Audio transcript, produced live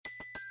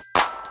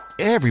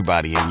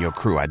Everybody in your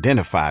crew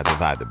identifies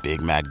as either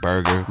Big Mac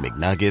Burger,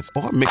 McNuggets,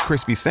 or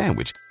McCrispy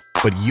Sandwich.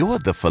 But you're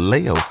the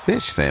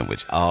Filet-O-Fish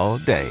Sandwich all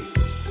day.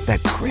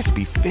 That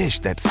crispy fish,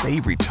 that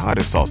savory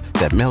tartar sauce,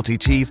 that melty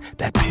cheese,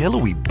 that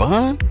pillowy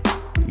bun.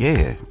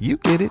 Yeah, you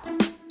get it.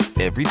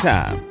 Every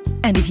time.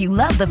 And if you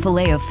love the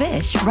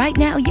Filet-O-Fish, right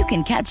now you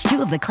can catch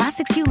two of the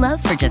classics you love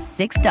for just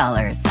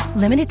 $6.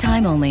 Limited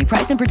time only.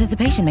 Price and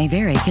participation may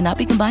vary. Cannot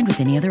be combined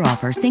with any other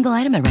offer. Single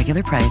item at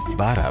regular price.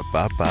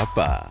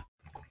 Ba-da-ba-ba-ba.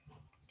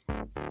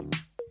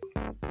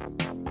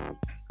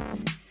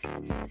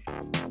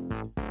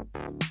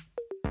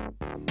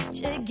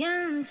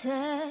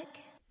 Gigantic.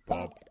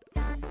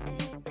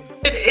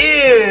 It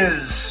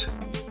is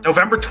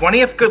November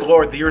 20th. Good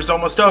Lord, the year's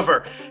almost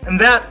over. And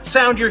that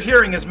sound you're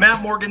hearing is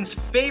Matt Morgan's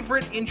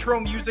favorite intro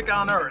music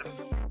on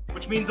earth,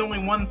 which means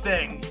only one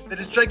thing, that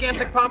is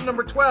Gigantic Pop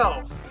number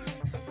 12.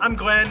 I'm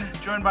Glenn,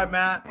 joined by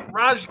Matt.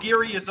 Raj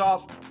Giri is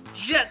off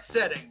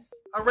jet-setting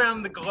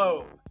around the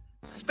globe,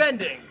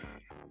 spending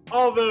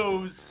all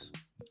those,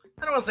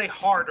 I don't want to say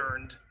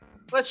hard-earned,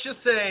 let's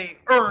just say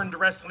earned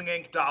Wrestling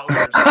Inc.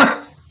 dollars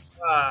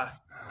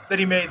that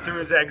he made through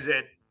his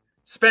exit.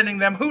 Spending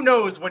them, who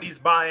knows what he's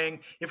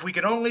buying, if we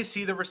could only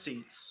see the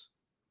receipts.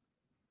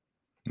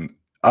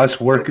 Us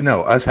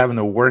having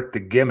to work the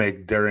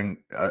gimmick during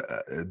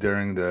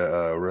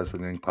the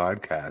Wrestling Inc.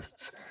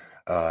 podcasts.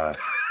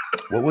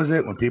 What was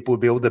it when people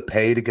would be able to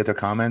pay to get their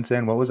comments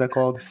in? What was that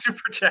called?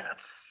 Super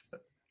chats.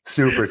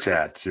 Super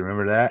chats. You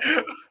remember that?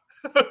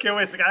 Okay,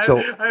 wait a second.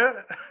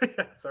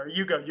 Sorry,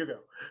 you go.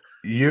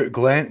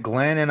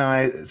 Glenn and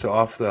I. So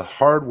off the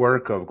hard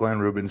work of Glenn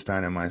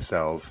Rubenstein and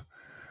myself,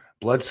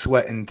 blood,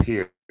 sweat, and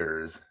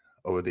tears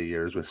over the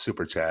years with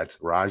super chats.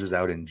 Raj is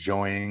out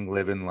enjoying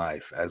living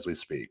life as we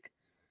speak.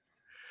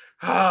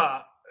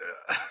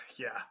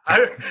 Yeah.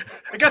 I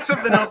got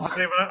something else to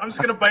say, but I'm just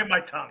going to bite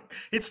my tongue.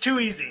 It's too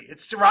easy.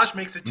 Raj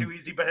makes it too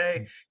easy, but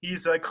hey,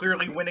 he's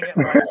clearly winning it.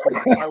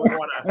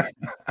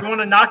 We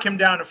want to knock him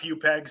down a few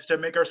pegs to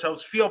make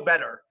ourselves feel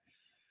better,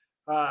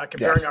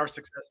 comparing our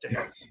success to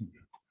his.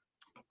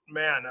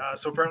 Man,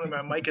 so apparently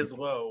my mic is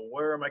low.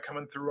 Where am I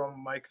coming through on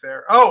the mic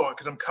there? Oh,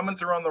 because I'm coming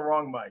through on the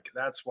wrong mic.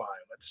 That's why.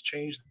 Let's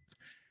change.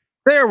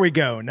 There we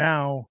go.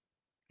 Now.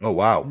 Oh,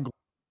 wow.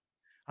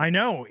 I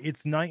know.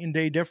 It's night and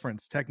day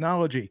difference.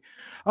 Technology.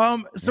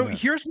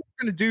 Here's what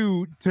we're going to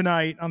do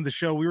tonight on the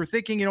show. We were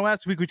thinking,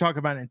 last week we talked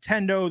about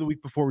Nintendo. The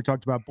week before we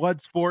talked about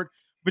Bloodsport.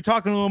 We're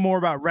talking a little more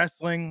about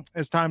wrestling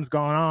as time's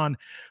gone on.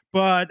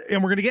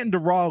 And we're going to get into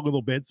Raw a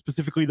little bit,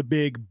 specifically the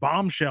big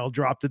bombshell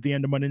dropped at the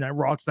end of Monday Night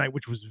Raw tonight,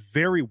 which was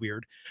very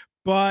weird.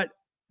 But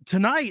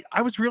tonight,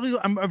 I've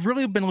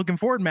really been looking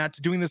forward, Matt,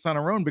 to doing this on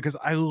our own, because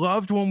I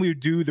loved when we would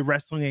do the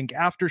Wrestling Inc.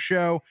 after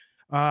show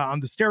on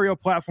the stereo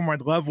platform.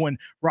 I'd love when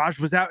Raj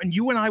was out and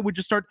you and I would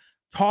just start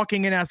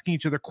talking and asking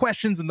each other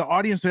questions, and the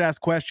audience would ask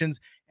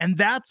questions. And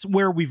that's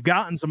where we've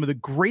gotten some of the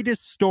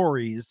greatest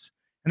stories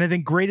and I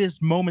think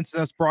greatest moments in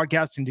us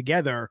broadcasting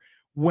together,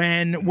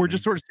 when we're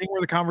just sort of seeing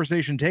where the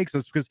conversation takes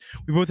us, because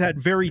we both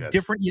had very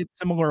different yet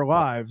similar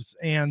lives.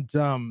 And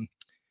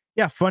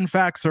fun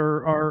facts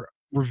are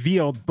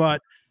revealed.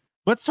 But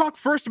let's talk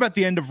first about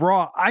the end of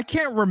Raw. I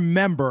can't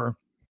remember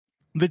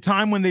the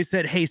time when they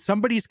said, hey,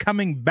 somebody's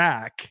coming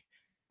back.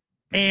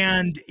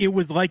 And it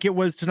was like it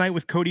was tonight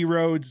with Cody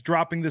Rhodes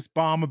dropping this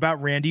bomb about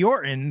Randy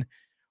Orton,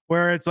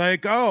 where it's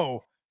like,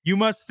 oh, you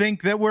must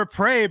think that we're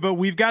prey, but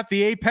we've got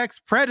the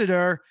apex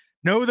predator.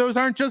 No, those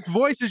aren't just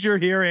voices you're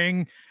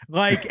hearing.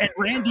 And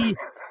Randy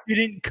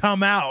didn't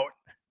come out.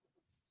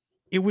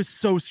 It was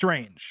so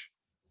strange.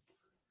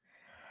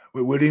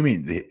 Wait, what do you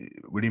mean?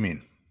 What do you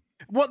mean?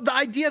 Well, the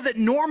idea that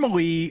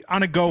normally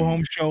on a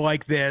go-home show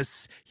like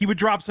this, he would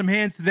drop some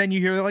hints, and then you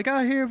hear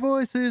I hear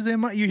voices,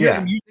 and you hear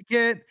the music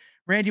hit.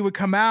 Randy would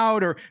come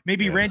out, or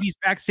maybe Randy's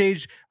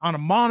backstage on a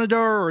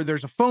monitor, or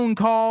there's a phone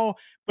call.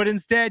 But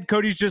instead,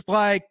 Cody's just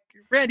like,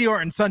 Randy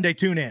Orton, Sunday,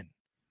 tune in.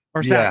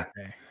 Or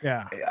Saturday.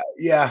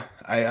 Yeah,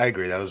 I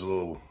agree. That was a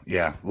little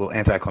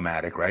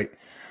anticlimactic, right?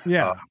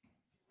 Yeah.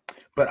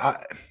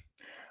 But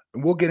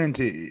we'll get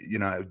into,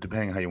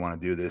 depending how you want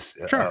to do this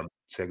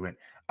segment.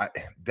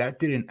 That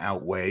didn't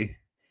outweigh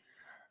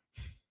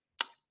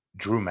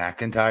Drew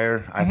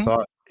McIntyre. I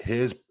thought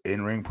his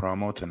in-ring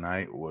promo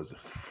tonight was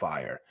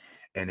fire,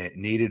 and it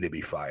needed to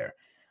be fire,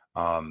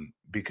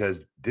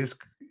 because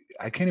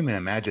I can't even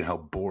imagine how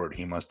bored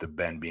he must have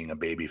been being a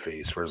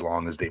babyface for as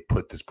long as they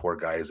put this poor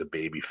guy as a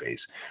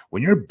babyface.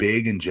 When you're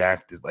big and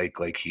jacked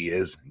like he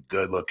is,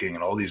 good looking,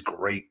 and all these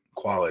great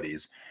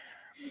qualities,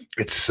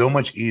 it's so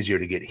much easier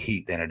to get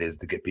heat than it is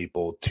to get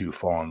people to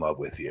fall in love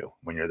with you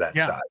when you're that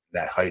size,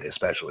 that height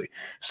especially.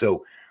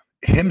 So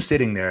him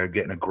sitting there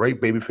getting a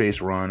great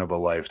babyface run of a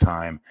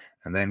lifetime,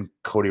 and then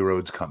Cody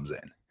Rhodes comes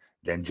in,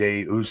 then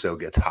Jey Uso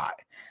gets hot.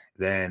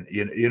 Then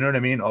you know what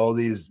I mean? All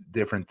these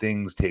different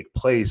things take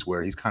place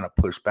where he's kind of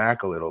pushed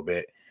back a little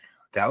bit.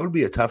 That would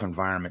be a tough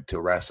environment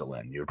to wrestle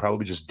in. You would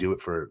probably just do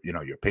it for,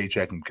 your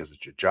paycheck and because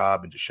it's your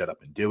job, and just shut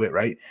up and do it,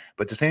 right?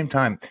 But at the same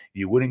time,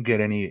 you wouldn't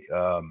get any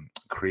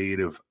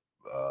creative,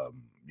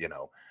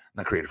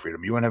 not creative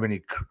freedom. You wouldn't have any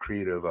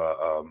creative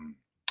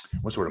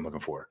what's the word I'm looking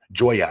for?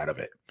 Joy out of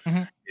it.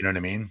 Mm-hmm. You know what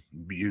I mean?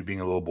 You being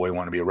a little boy,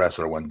 want to be a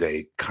wrestler one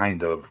day,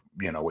 kind of,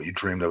 what you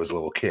dreamed of as a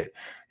little kid.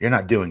 You're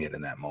not doing it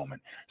in that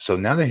moment. So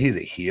now that he's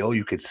a heel,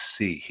 you could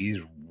see he's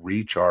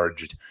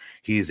recharged.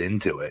 He's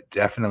into it.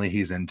 Definitely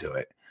he's into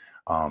it.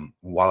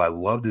 While I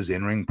loved his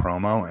in-ring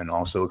promo, and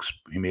also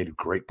he made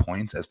great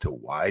points as to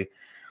why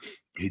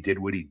he did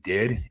what he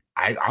did,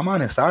 I'm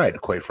on his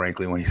side, quite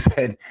frankly, when he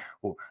said,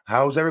 well,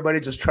 how's everybody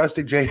just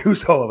trusting Jey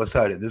Uso all of a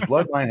sudden? This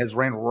bloodline has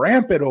ran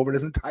rampant over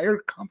this entire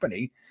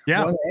company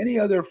more than any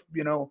other,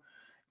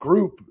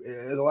 group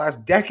the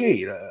last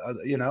decade,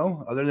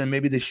 other than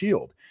maybe the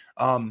Shield.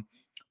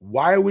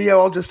 Why are we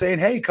all just saying,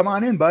 hey, come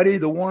on in, buddy,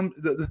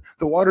 the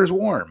water's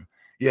warm?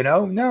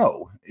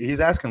 No,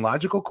 he's asking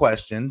logical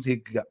questions. He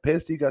got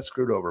pissed. He got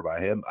screwed over by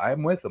him.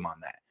 I'm with him on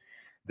that.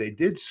 They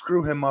did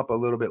screw him up a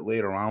little bit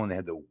later on when they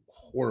had the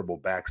horrible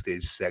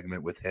backstage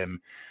segment with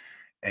him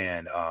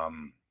and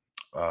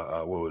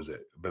what was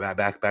it?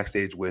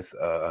 Backstage with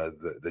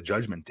the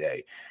Judgment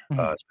Day,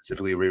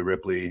 specifically Rhea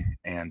Ripley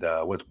and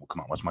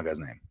what's my guy's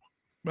name?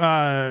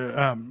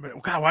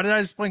 God, why did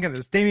I just blink at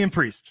this? Damian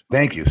Priest.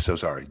 Thank you. So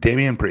sorry,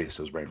 Damian Priest.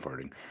 I was brain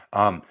farting.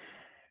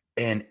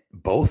 And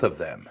both of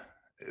them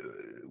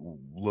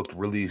looked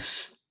really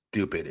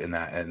stupid in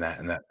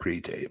that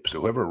pre-tape. So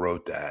whoever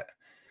wrote that,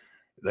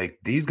 like,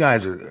 these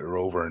guys are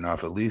over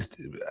enough. At least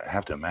I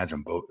have to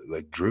imagine both,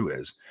 like Drew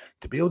is,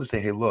 to be able to say,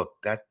 hey, look,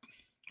 that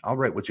I'll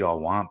write what y'all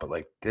want, but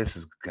like this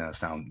is gonna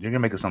sound, you're gonna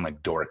make it sound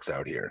like dorks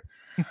out here.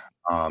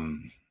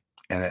 And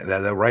that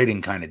the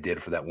writing kind of did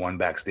for that one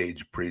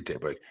backstage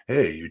pre-tape, like,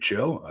 hey, you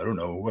chill? I don't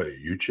know. Wait,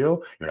 you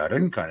chill? You're not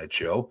even kind of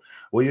chill.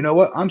 Well, you know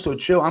what? I'm so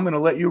chill. I'm gonna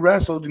let you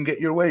wrestle and get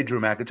your way,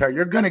 Drew McIntyre.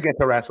 You're gonna get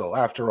to wrestle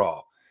after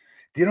all.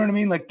 Do you know what I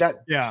mean? Like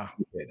that. Yeah.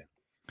 Stupid.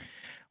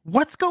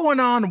 What's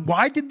going on?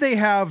 Why did they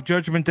have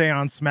Judgment Day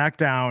on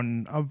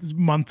SmackDown a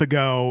month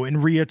ago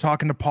and Rhea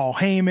talking to Paul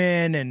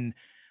Heyman? And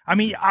I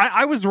mean,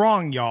 I was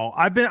wrong, y'all.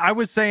 I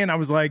was saying, I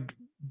was like,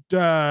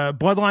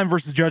 Bloodline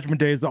versus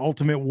Judgment Day is the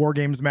ultimate War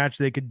Games match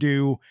they could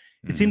do.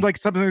 It seemed like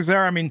something was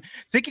there. I mean,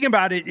 thinking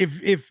about it,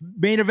 if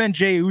main event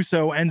Jey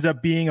Uso ends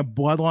up being a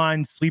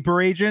Bloodline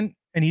sleeper agent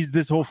and he's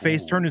this whole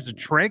face turn is a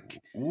trick,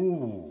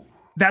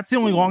 that's the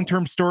only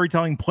long-term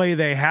storytelling play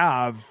they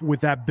have with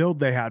that build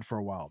they had for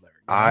a while there.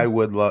 I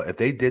would love, if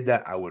they did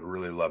that, I would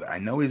really love it. I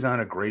know he's on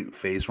a great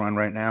face run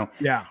right now.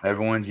 Yeah.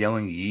 Everyone's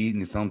yelling yeet and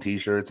he's selling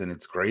t-shirts and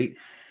it's great.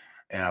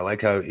 And I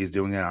like how he's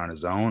doing it on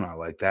his own. I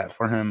like that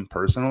for him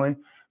personally.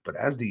 But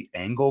as the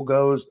angle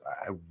goes,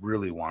 I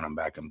really want him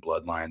back in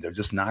Bloodline. They're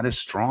just not as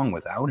strong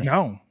without him.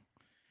 No.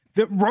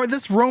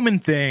 This Roman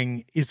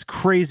thing is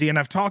crazy. And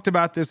I've talked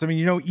about this. I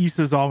mean,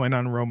 Issa's all in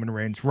on Roman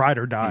Reigns, ride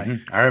or die.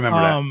 Mm-hmm. I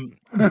remember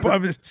that.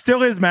 But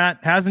still is, Matt.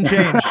 Hasn't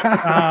changed.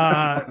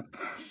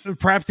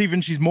 Perhaps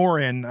even she's more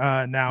in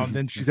now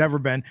than she's ever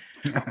been.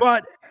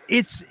 But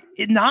it's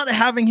not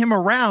having him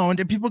around,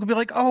 and people could be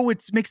like, oh,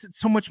 it makes it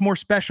so much more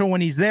special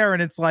when he's there.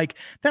 And it's like,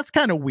 that's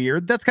kind of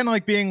weird. That's kind of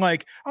like being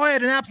like, oh, I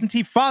had an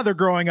absentee father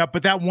growing up,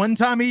 but that one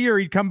time a year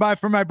he'd come by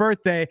for my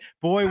birthday.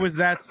 Boy, was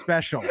that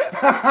special.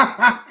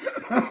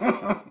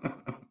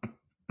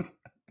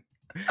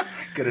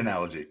 Good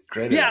analogy.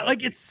 Great. Yeah,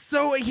 analogy.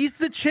 like he's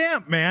the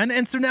champ, man.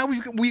 And so now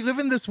we live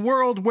in this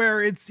world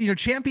where it's,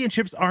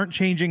 championships aren't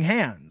changing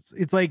hands.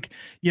 It's like,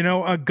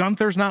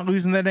 Gunther's not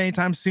losing that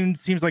anytime soon.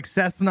 Seems like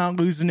Seth's not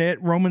losing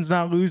it. Roman's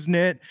not losing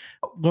it.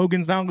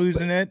 Logan's not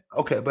losing it.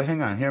 Okay, but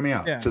hang on, hear me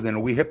out. Yeah. So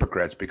then we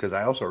hypocrites, because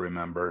I also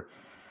remember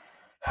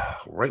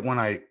right when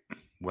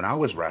I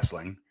was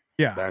wrestling,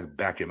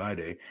 back in my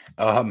day,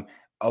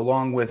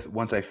 along with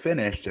once I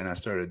finished and I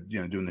started,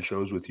 doing the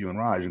shows with you and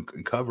Raj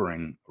and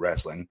covering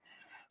wrestling,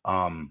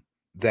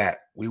 that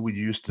we would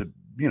used to,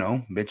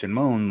 bitch and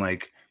moan,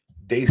 like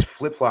they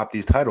flip-flop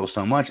these titles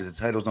so much that the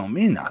titles don't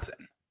mean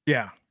nothing.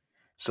 Yeah.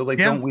 So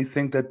don't we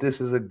think that this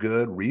is a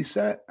good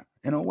reset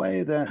in a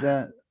way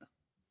that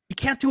you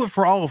can't do it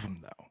for all of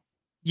them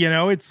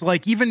though? It's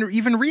like even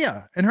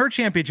Rhea and her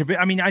championship.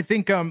 I mean, I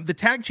think the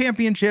tag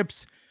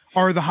championships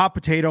are the hot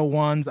potato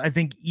ones. I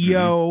think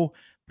Io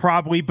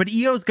probably, but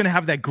Io's going to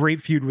have that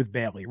great feud with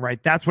Bayley,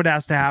 right? That's what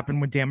has to happen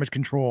when Damage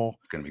Control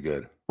it's going to be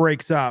good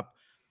breaks up.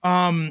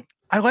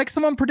 I like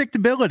some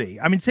unpredictability.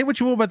 I mean, say what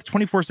you will about the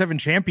 24/7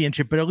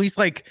 championship, but at least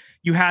like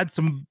you had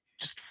some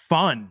just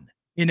fun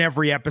in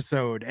every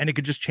episode and it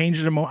could just change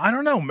it a moment. I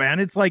don't know, man.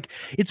 It's like,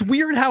 it's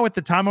weird how at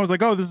the time I was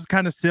like, oh, this is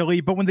kind of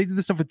silly. But when they did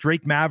this stuff with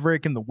Drake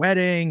Maverick and the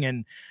wedding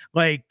and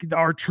like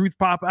our Truth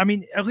Pop, I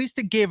mean, at least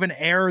it gave an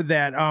air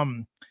that,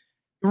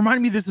 it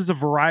reminded me this is a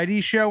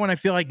variety show. And I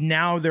feel like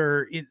now I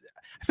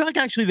feel like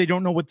actually they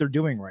don't know what they're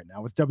doing right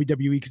now with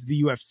WWE because of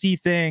the UFC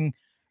thing,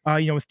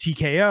 with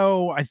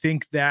TKO. I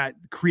think that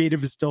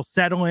creative is still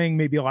settling.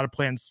 Maybe a lot of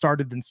plans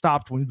started then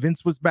stopped when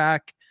Vince was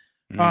back.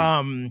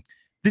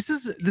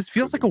 This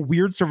feels like a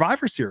weird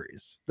Survivor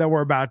Series that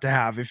we're about to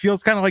have. It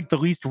feels kind of like the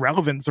least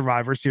relevant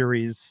Survivor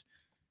Series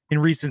in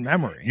recent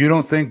memory. You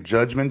don't think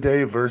Judgment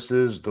Day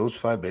versus those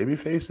 5 baby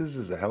faces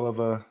is a hell of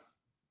a...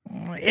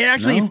 It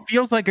actually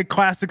feels like a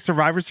classic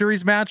Survivor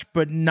Series match,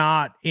 but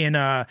not in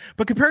a...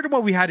 But compared to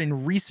what we had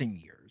in recent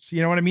years, years.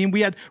 You know what I mean?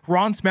 We had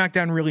Raw and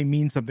SmackDown really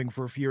mean something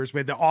for a few years. We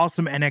had the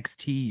awesome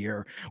NXT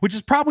year, which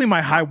is probably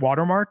my high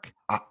watermark.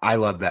 I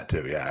love that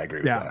too. Yeah, I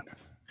agree with that.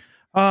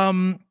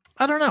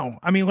 I don't know.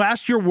 I mean,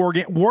 last year,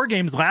 War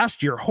Games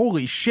last year,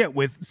 holy shit,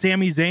 with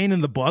Sami Zayn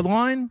and the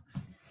Bloodline.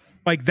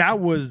 Like that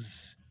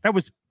was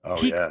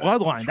peak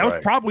Bloodline. That was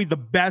probably the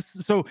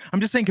best. So I'm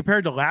just saying,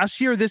 compared to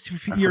last year, this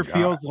year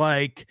feels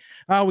like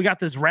we got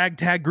this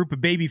ragtag group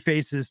of baby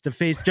faces to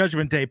face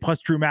Judgment Day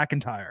plus Drew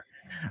McIntyre.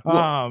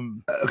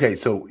 Okay,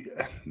 so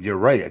you're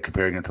right.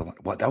 Comparing it to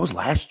what that was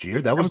last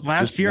year. That was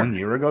last year, 1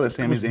 year ago. That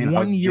Sami Zayn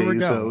 1 year ago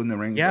Uso in the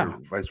ring, or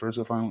vice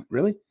versa. Finally,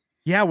 really?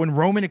 Yeah, when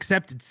Roman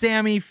accepted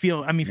Sammy,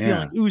 feeling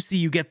Uso,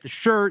 you get the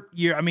shirt.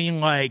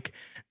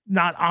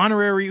 Not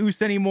honorary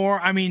Uso anymore.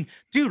 I mean,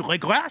 dude,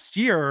 like last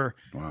year,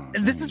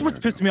 this is what's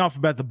pissing me off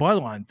about the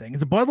Bloodline thing.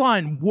 Is the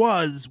Bloodline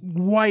was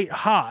white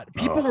hot.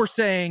 People were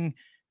saying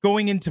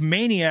going into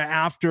Mania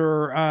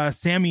after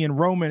Sammy and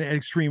Roman at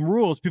Extreme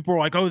Rules, people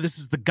were like, "Oh, this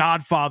is the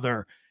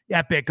Godfather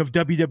epic of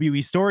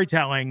WWE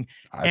storytelling."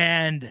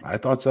 I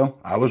thought so.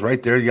 I was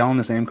right there yelling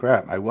the same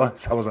crap. I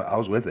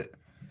was with it.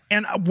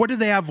 And what do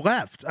they have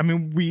left? I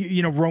mean,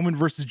 Roman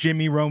versus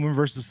Jimmy, Roman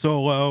versus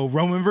Solo,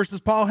 Roman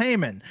versus Paul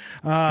Heyman,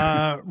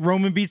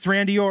 Roman beats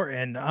Randy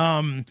Orton.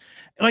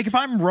 If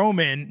I'm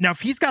Roman, now if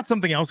he's got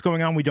something else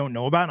going on we don't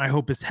know about, and I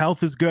hope his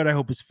health is good, I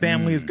hope his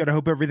family is good, I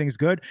hope everything's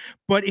good.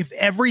 But if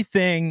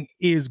everything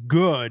is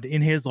good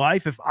in his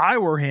life, if I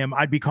were him,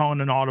 I'd be calling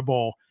an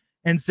audible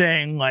and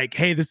saying like,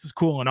 "Hey, this is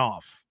cooling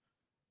off,"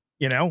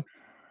 you know?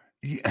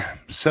 Yeah.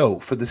 So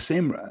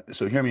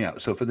hear me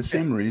out. So for the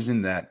same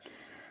reason that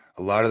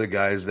a lot of the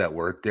guys that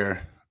work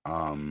there,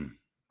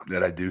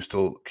 that I do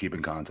still keep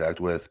in contact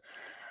with,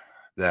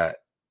 that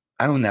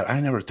I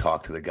never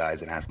talk to the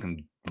guys and ask them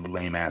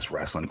lame ass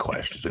wrestling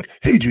questions. Like,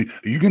 "Hey, dude,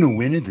 are you going to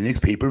win at the next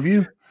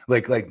pay-per-view?"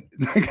 Like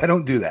I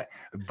don't do that.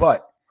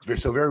 But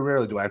very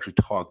rarely do I actually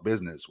talk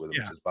business with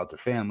them, which is about their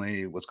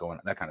family, what's going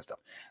on, that kind of stuff.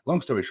 Long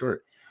story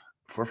short,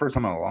 for the first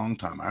time in a long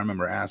time, I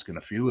remember asking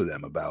a few of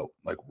them about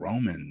like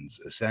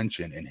Roman's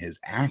ascension and his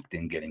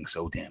acting getting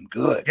so damn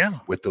good. Yeah.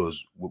 With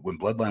those, when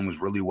Bloodline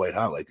was really white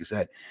hot, like you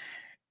said.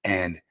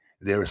 And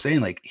they were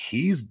saying like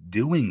he's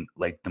doing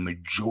like the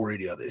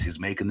majority of this. He's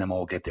making them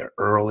all get there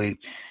early.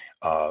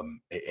 And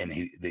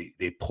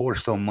they pour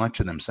so much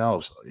of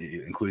themselves,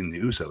 including the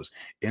Usos,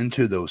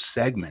 into those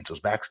segments, those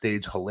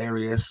backstage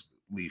hilarious,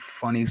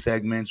 funny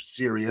segments,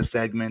 serious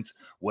segments,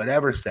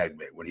 whatever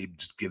segment, when he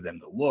just give them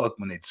the look,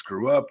 when they'd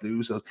screw up, the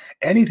Usos,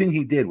 anything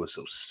he did was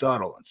so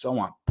subtle and so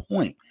on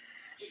point.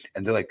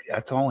 And they're like,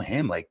 that's all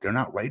him. Like, they're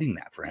not writing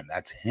that for him.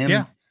 That's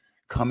him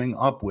coming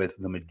up with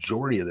the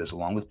majority of this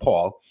along with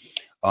Paul.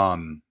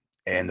 And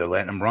they're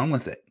letting him run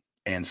with it.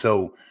 And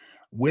so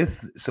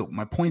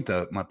my point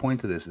to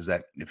this is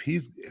that if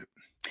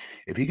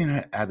he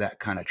can have that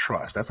kind of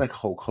trust, that's like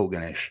Hulk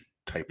Hogan-ish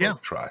type of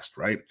trust,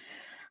 right?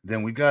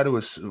 Then we got to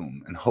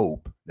assume and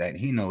hope that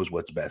he knows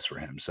what's best for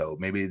him. So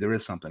maybe there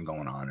is something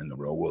going on in the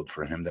real world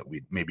for him that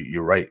maybe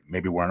you're right.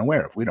 Maybe we're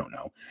unaware of. We don't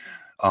know.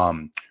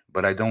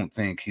 But I don't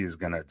think he's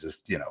going to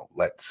just,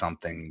 let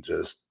something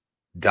just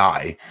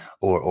die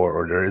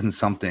or there isn't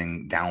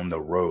something down the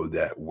road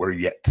that we're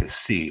yet to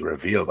see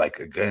revealed.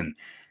 Like, again,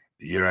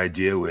 your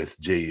idea with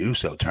Jey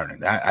Uso turning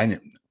that,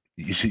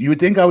 you would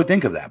think I would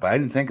think of that, but I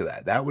didn't think of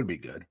that. That would be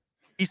good.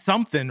 He's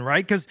something,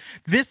 right? Because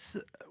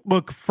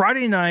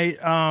Friday night,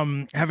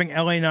 having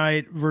LA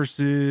Knight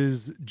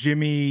versus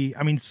Jimmy,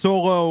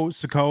 Solo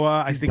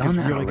Sikoa, I think has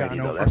really gotten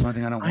over. That's one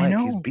thing I don't like.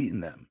 He's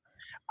beating them.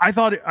 I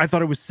thought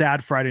it was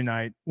sad Friday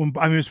night. It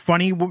was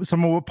funny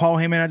some of what Paul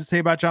Heyman had to say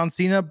about John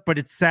Cena, but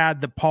it's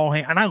sad that Paul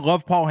Heyman, and I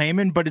love Paul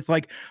Heyman, but it's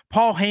like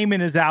Paul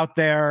Heyman is out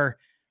there.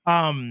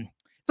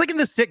 It's like in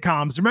the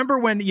sitcoms. Remember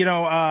when,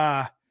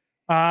 I'm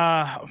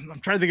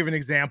trying to think of an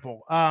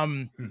example.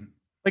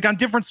 Like on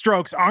Different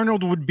Strokes,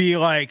 Arnold would be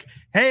like,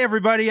 "Hey,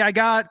 everybody, I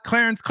got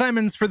Clarence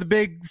Clemens for the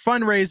big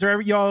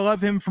fundraiser. Y'all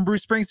love him from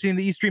Bruce Springsteen,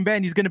 the E Street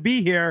Band. He's going to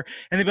be here."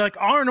 And they'd be like,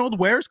 "Arnold,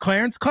 where's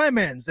Clarence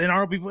Clemens?" And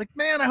Arnold would be like,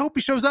 "Man, I hope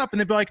he shows up." And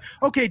they'd be like,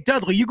 "Okay,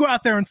 Dudley, you go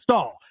out there and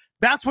stall."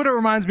 That's what it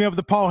reminds me of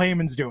that Paul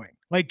Heyman's doing.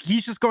 Like,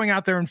 he's just going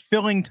out there and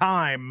filling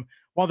time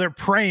while they're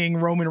praying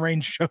Roman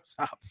Reigns shows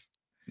up.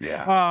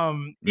 Yeah.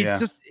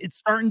 It's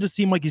starting to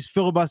seem like he's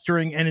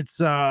filibustering, and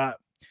it's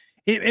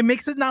it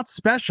makes it not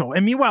special.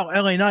 And meanwhile,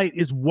 LA Knight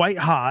is white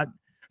hot.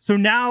 So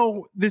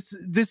now this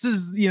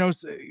is,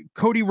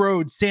 Cody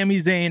Rhodes, Sami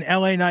Zayn,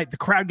 LA Knight, the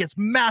crowd gets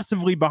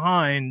massively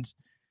behind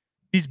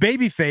these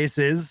baby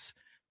faces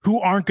who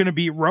aren't going to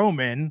beat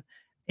Roman.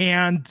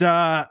 And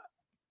I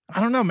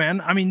don't know,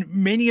 man.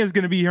 Mania is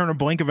going to be here in a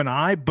blink of an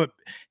eye, but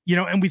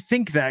and we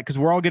think that because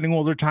we're all getting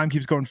older, time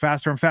keeps going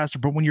faster and faster.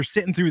 But when you're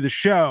sitting through the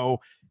show,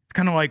 it's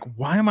kind of like,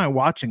 why am I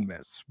watching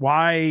this?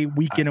 Why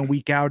week in and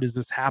week out is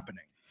this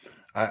happening?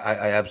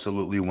 I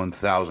absolutely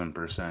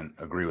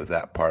 1000% agree with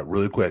that part.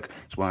 Really quick,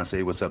 just want to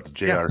say what's up to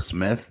J.R.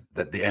 Smith,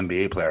 that the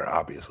NBA player,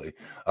 obviously.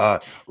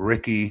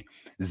 Ricky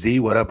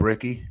Z, what up,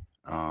 Ricky?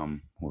 What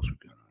else we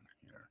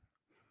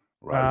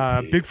got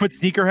on here? Bigfoot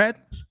Sneakerhead.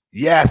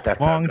 Yes, that's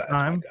long that's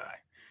time. my guy.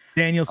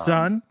 Daniel's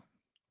son.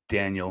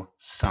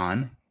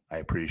 Danielson. I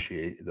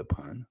appreciate the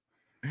pun.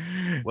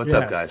 What's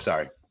up, guys?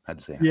 Sorry. Had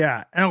to say hi.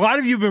 Yeah. And a lot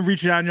of you have been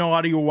reaching out. I know a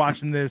lot of you are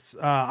watching this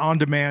on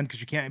demand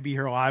because you can't be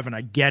here live, and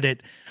I get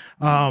it.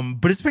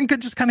 But it's been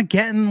good just kind of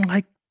getting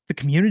like the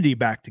community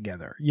back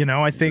together. You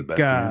know, I think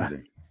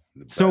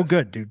so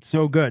good, dude.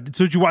 So good.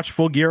 So did you watch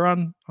Full Gear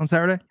on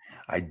Saturday?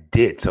 I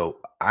did. So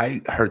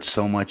I heard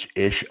so much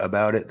ish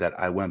about it that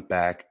I went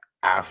back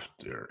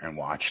after and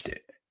watched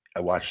it. I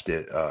watched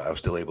it. I was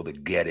still able to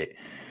get it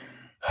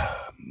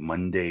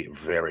Monday,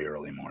 very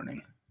early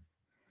morning.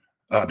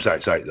 I'm sorry.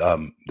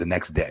 The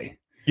next day.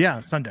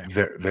 Yeah, Sunday.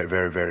 Very, very,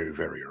 very, very,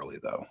 very early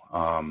though.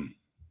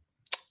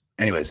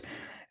 Anyways,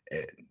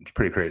 it's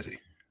pretty crazy.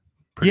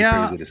 Pretty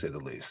crazy to say the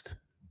least.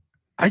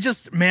 I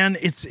just, man,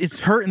 it's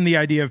hurting the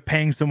idea of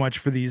paying so much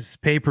for these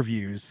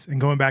pay-per-views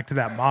and going back to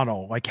that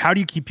model. Like, how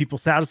do you keep people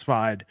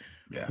satisfied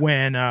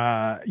when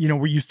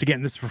we're used to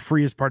getting this for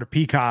free as part of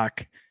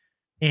Peacock,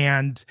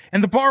 and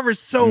the bar is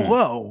so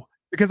low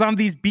because on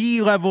these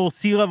B-level,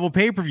 C-level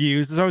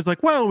pay-per-views, it's always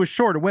like, well, it was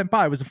short, it went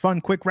by, it was a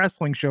fun, quick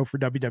wrestling show for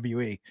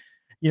WWE.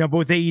 You know, but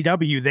with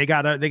AEW, they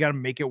gotta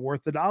make it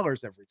worth the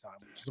dollars every time.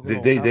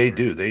 They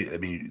do. I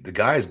mean, the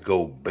guys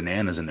go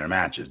bananas in their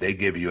matches. They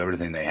give you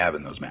everything they have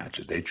in those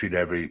matches. They treat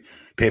every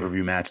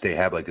pay-per-view match they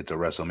have like it's a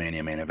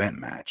WrestleMania main event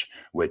match,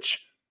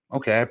 which,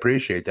 okay, I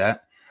appreciate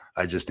that.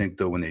 I just think,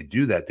 though, when they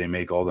do that, they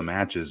make all the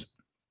matches,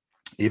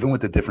 even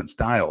with the different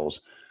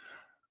styles,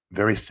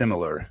 very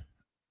similar,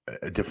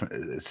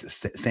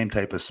 same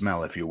type of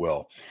smell, if you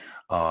will.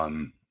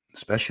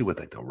 Especially with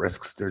like the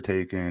risks they're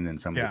taking and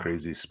some of the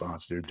crazy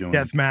spots they're doing.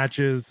 Death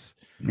matches.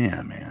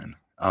 Yeah, man.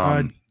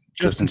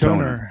 Justin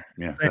Toner.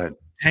 Yeah, go ahead.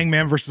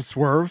 Hangman versus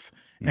Swerve.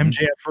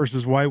 MJF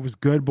versus White was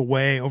good, but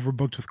way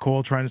overbooked with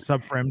Cole trying to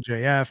sub for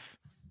MJF.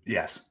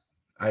 Yes,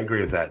 I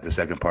agree with that. The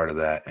second part of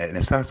that. And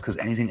it sucks because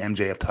anything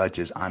MJF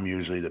touches, I'm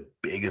usually the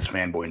biggest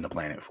fanboy in the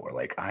planet for.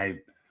 Like, I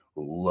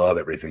love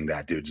everything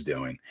that dude's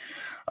doing.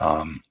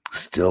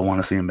 Still want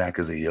to see him back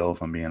as a heel,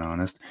 if I'm being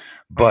honest.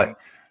 But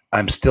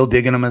I'm still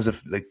digging him as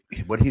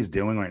what he's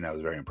doing right now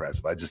is very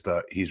impressive. I just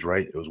thought he's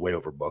right. It was way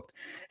overbooked.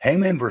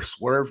 Hangman versus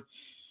Swerve.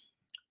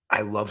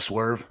 I love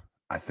Swerve.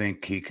 I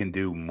think he can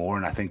do more,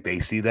 and I think they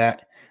see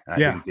that. And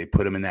I think they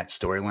put him in that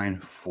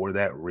storyline for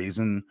that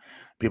reason.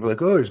 People are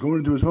like, oh, he's going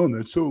into his home.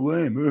 That's so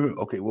lame.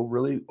 Okay, well,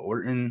 really?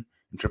 Orton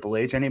and Triple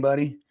H,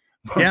 anybody?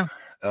 Yeah.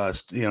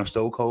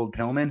 Stone Cold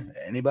Pillman,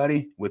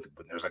 anybody?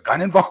 There's a gun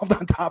involved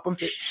on top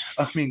of it.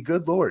 I mean,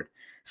 good Lord.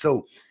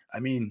 So, I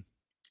mean,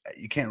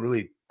 you can't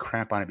really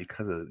crap on it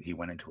because he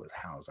went into his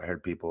house. I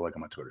heard people like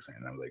on my Twitter saying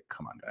that. I was like,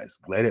 come on, guys,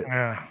 let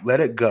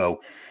it go,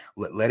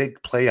 let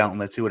it play out, and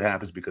let's see what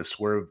happens, because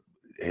Swerve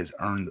has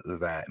earned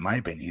that. In my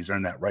opinion, he's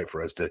earned that right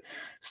for us to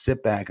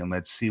sit back and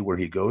let's see where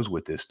he goes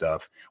with this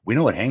stuff. We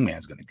know what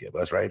Hangman's going to give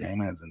us, right?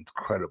 Hangman's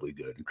incredibly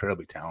good,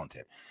 incredibly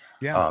talented.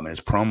 Yeah. And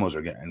his promos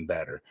are getting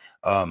better.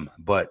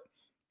 But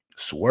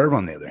Swerve,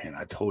 on the other hand,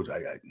 I told you,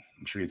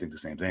 I'm sure you think the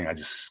same thing.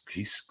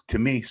 He's to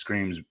me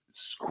screams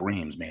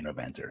main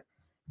eventer.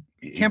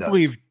 Can't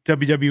believe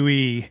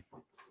WWE.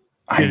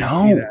 I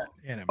know.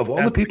 Of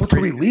all the people to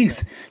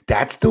release,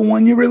 that's the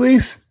one you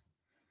release.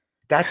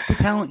 That's the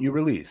talent you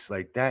release.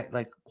 Like that.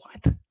 Like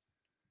what?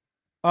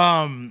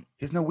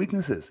 He has no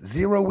weaknesses.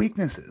 Zero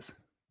weaknesses.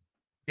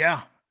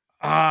 Yeah.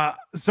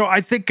 So I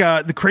think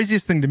the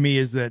craziest thing to me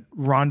is that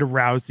Ronda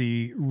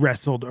Rousey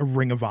wrestled a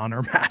Ring of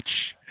Honor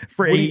match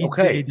for AEW.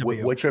 Okay.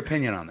 What's your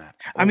opinion on that?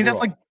 Overall? I mean, that's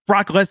like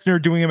Brock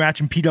Lesnar doing a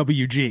match in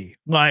PWG.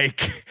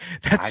 Like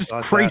that's just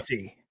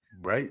crazy.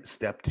 Right?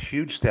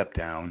 Huge step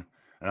down.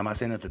 And I'm not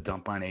saying that to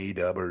dump on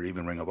AEW or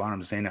even Ring of Honor. I'm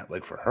just saying that,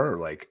 like, for her,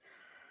 like,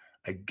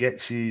 I get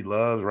she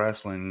loves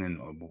wrestling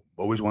and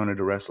always wanted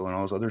to wrestle and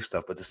all this other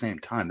stuff. But at the same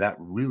time, that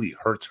really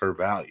hurts her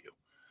value.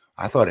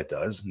 I thought it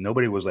does.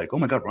 Nobody was like, oh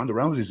my God, Ronda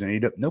Rousey's in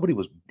AEW. Nobody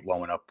was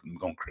blowing up and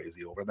going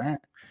crazy over that.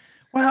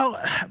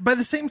 Well, by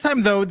the same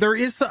time, though, there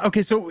is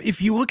okay. So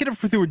if you look at it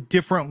through a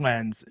different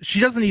lens, she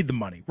doesn't need the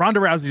money. Ronda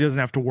Rousey doesn't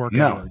have to work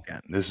ever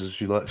again.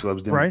 She loves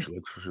doing it.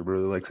 She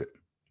really likes it.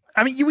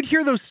 I mean, you would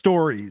hear those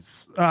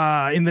stories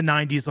in the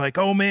 90s, like,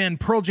 oh man,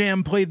 Pearl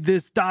Jam played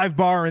this dive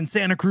bar in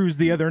Santa Cruz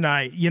the other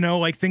night,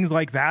 like things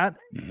like that.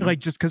 Like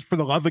just because for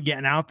the love of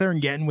getting out there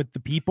and getting with the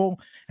people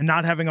and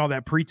not having all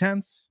that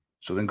pretense.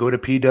 So then go to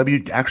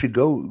PW, actually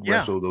go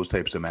wrestle those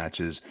types of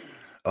matches,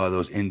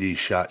 those indie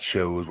shot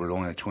shows where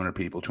only like 200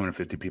 people,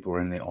 250 people are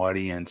in the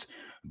audience,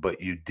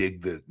 but you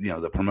dig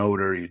the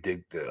promoter, you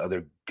dig the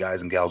other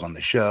guys and gals on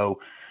the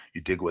show, you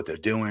dig what they're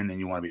doing, and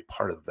you want to be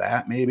part of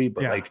that maybe,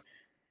 but like,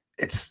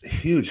 it's a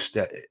huge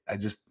step. I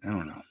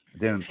don't know. It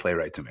didn't play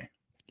right to me.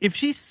 If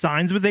she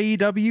signs with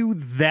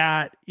AEW,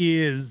 that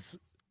is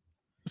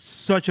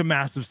such a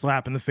massive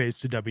slap in the face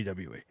to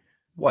WWE.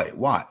 Why?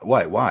 Why?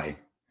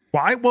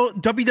 Well,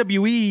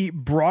 WWE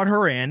brought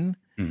her in,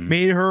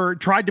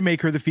 tried to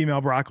make her the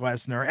female Brock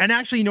Lesnar. And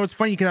actually, it's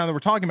funny, now that we're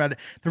talking about it,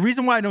 the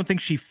reason why I don't think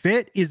she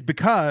fit is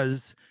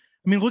because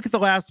I mean, look at the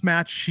last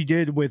match she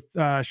did with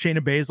Shayna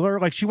Baszler.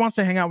 Like, she wants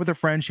to hang out with her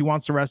friends. She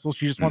wants to wrestle.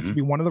 She just wants to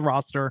be one of the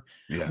roster.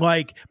 Yeah.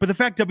 Like, but the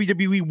fact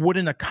WWE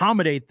wouldn't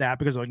accommodate that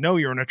because, like, no,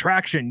 you're an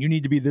attraction. You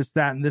need to be this,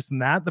 that, and this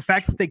and that. The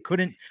fact that they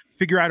couldn't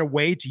figure out a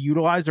way to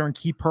utilize her and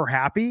keep her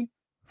happy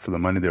for the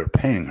money they were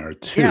paying her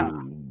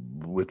too,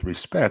 with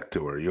respect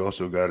to her. You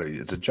also got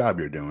it's a job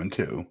you're doing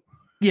too.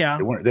 Yeah.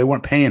 They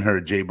weren't paying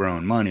her Jay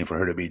Brown money for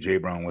her to be Jay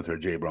Brown with her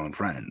Jay Brown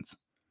friends.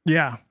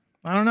 Yeah.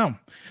 I don't know.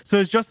 So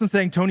as Justin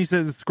saying, Tony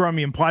said the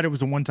Scrummy implied it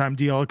was a one-time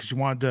deal because she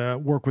wanted to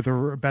work with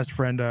her best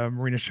friend,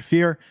 Marina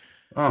Shafir.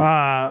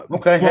 Oh,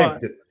 okay. Well,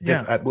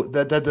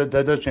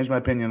 that does change my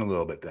opinion a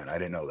little bit then. I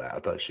didn't know that. I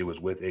thought she was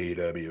with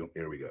AEW.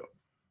 Here we go.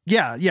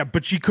 Yeah,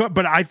 but she could.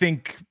 But I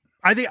think,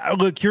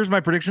 look, here's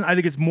my prediction. I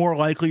think it's more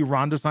likely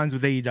Ronda signs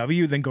with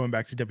AEW than going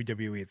back to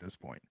WWE at this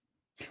point.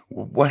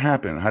 What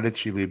happened? How did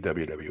she leave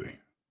WWE?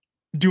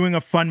 Doing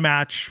a fun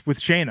match with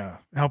Shayna,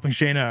 helping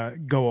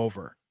Shayna go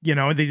over. You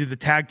know, they did the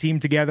tag team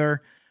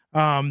together.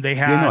 They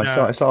had.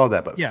 I saw all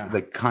that, but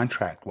the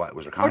contract. What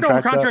was her contract? Oh no,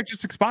 her contract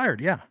just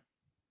expired. Yeah.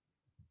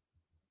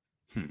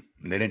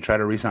 They didn't try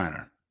to re-sign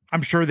her.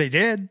 I'm sure they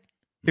did.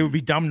 It would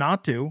be dumb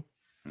not to.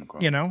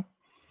 Okay. You know,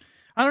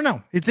 I don't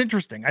know. It's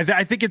interesting.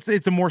 I think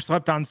it's a more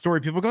slept-on story.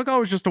 People go, like,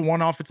 oh, it's just a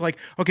one-off. It's like,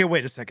 okay,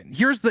 wait a second.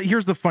 Here's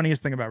the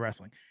funniest thing about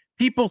wrestling.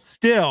 People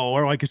still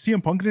are like, is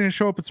CM Punk going to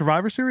show up at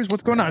Survivor Series?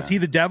 What's going on? Is he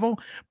the devil?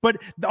 But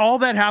all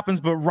that happens.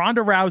 But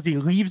Ronda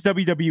Rousey leaves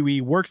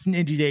WWE, works in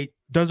Indie Date,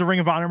 does a Ring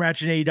of Honor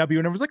match in AEW,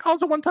 and it was like, oh,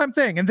 it's a one-time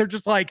thing. And they're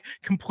just like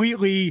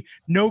completely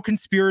no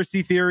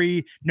conspiracy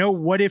theory, no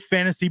what if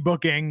fantasy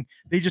booking.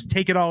 They just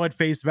take it all at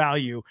face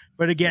value.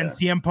 But again,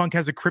 CM Punk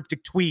has a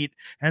cryptic tweet,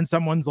 and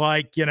someone's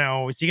like, you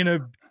know, is he going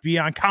to be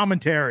on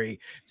commentary?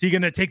 Is he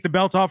going to take the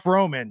belt off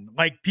Roman?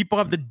 Like, people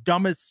have the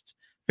dumbest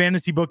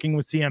fantasy booking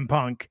with CM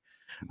Punk.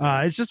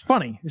 It's just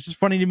funny. It's just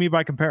funny to me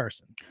by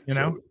comparison, you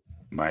know?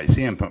 My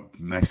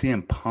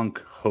CM Punk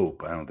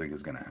hope, I don't think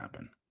is going to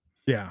happen.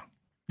 Yeah.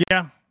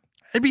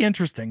 It'd be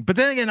interesting. But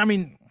then again, I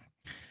mean,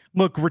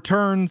 look,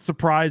 returns,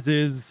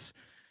 surprises,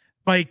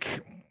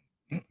 like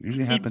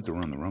usually happens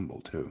around the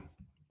Rumble too.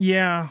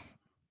 Yeah.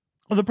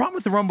 Well, the problem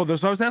with the Rumble, though,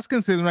 so I was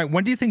asking the other night,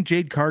 when do you think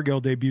Jade Cargill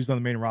debuts on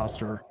the main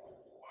roster?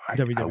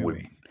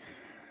 WWE.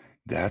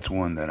 That's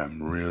one that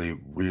I'm really,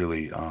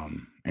 really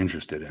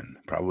interested in.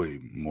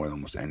 Probably more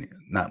than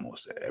not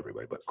most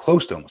everybody, but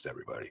close to almost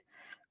everybody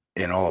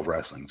in all of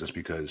wrestling, just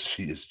because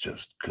she is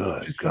just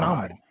good. She's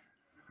phenomenal.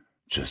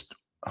 Just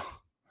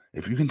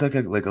if you can take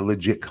a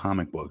legit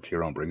comic book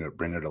hero, bring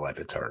her to life,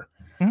 it's her.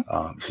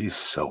 Mm-hmm. She's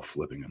so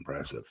flipping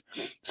impressive.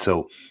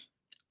 So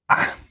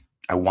I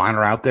want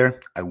her out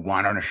there. I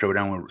want her in a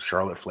showdown with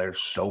Charlotte Flair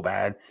so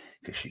bad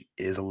because she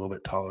is a little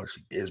bit taller.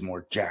 She is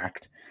more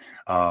jacked.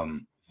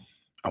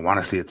 I want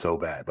to see it so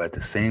bad, but at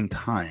the same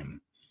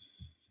time,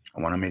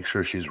 I want to make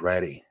sure she's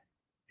ready.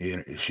 You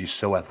know, she's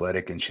so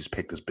athletic and she's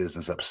picked this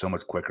business up so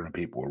much quicker than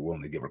people are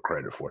willing to give her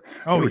credit for.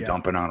 They were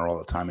dumping on her all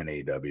the time in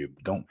AEW.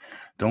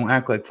 Don't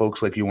act like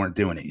folks like you weren't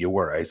doing it. You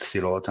were. I used to see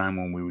it all the time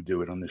when we would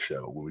do it on the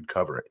show. We would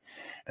cover it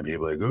and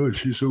people like, oh,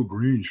 she's so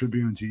green, should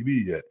be on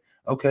TV yet.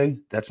 Okay,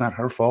 that's not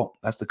her fault.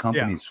 That's the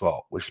company's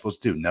fault. What's she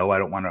supposed to do? No, I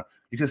don't want to.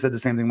 You could have said the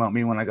same thing about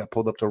me when I got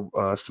pulled up to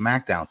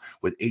SmackDown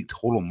with 8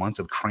 total months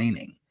of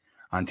training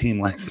on Team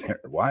Lesnar.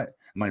 Why? I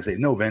might say,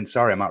 no, Vince,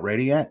 sorry, I'm not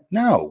ready yet.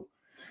 No.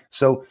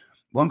 So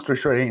long story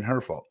short, it ain't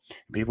her fault.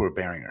 People were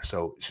bearing her.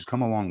 So she's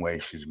come a long way.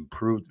 She's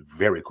improved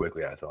very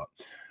quickly, I thought.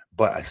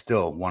 But I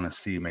still want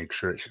to make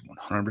sure that she's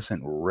 100%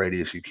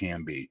 ready as she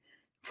can be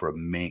for a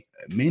main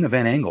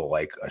event angle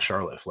like a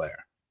Charlotte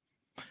Flair.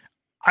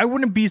 I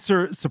wouldn't be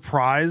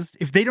surprised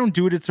if they don't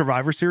do it at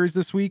Survivor Series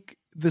this week.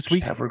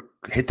 Have her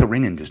hit the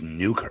ring and just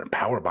nuke her and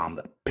powerbomb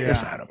the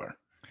piss out of her.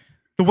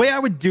 The way I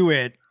would do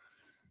it,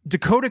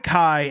 Dakota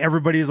Kai,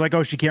 everybody is like,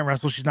 oh, she can't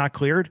wrestle. She's not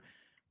cleared.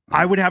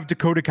 I would have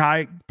Dakota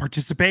Kai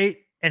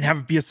participate and have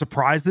it be a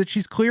surprise that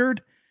she's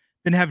cleared.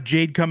 Then have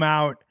Jade come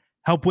out,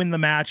 help win the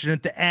match. And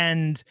at the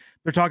end,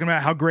 they're talking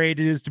about how great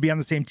it is to be on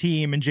the same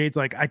team. And Jade's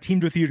like, I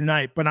teamed with you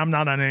tonight, but I'm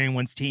not on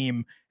anyone's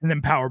team. And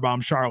then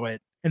powerbomb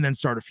Charlotte and then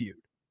start a feud.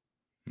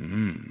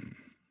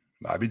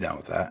 I'd be down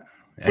with that.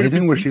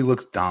 Anything where she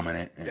looks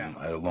dominant and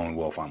a lone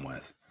wolf I'm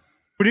with.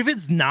 But if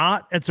it's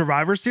not at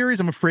Survivor Series,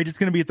 I'm afraid it's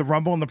going to be at the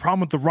Rumble. And the problem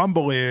with the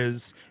Rumble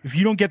is if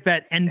you don't get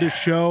that end of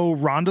show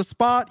Ronda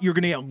spot, you're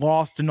going to get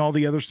lost in all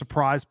the other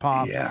surprise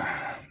pops.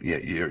 Yeah,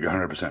 you're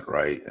 100%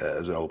 right.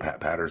 There's an old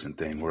Pat Patterson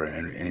thing where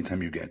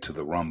anytime you get to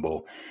the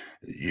Rumble,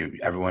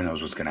 everyone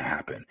knows what's going to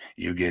happen.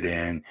 You get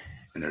in,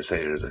 and there's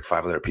like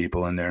 5 other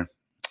people in there,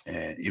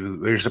 and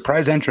you're a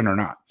surprise entrant or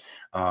not.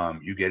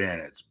 You get in,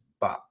 it's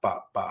bop,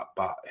 bop, bop,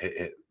 bop,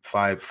 hit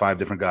 5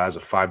 different guys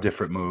with 5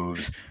 different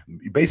moves.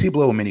 You basically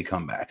blow a mini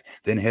comeback,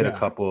 then hit a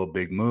couple of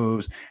big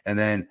moves, and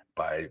then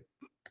by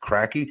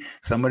cracky,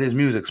 somebody's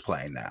music's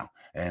playing now.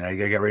 And I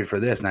gotta get ready for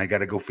this, and I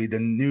gotta go feed the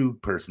new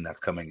person that's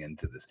coming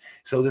into this.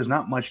 So there's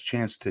not much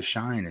chance to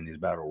shine in these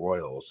battle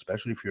royals,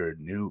 especially if you're a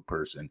new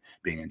person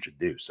being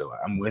introduced. So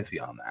I'm with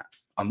you on that.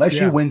 Unless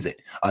she wins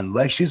it,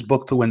 unless she's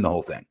booked to win the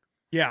whole thing.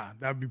 Yeah,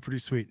 that would be pretty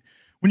sweet.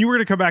 when you were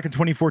going to come back in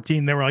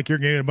 2014, they were like, you're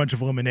getting a bunch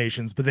of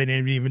eliminations, but they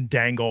didn't even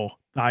dangle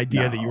the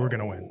idea that you were going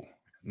to win.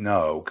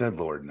 No, good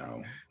Lord,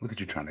 no. Look at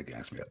you trying to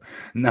gas me up.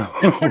 No.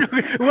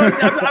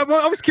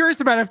 Well, I was curious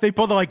about if they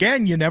pulled it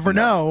and you never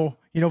know.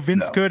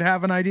 Vince could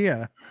have an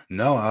idea.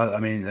 No, I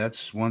mean,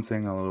 that's one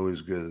thing I'll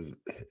always give,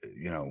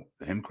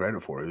 him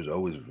credit for. He was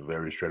always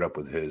very straight up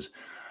with his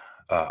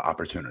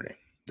opportunity.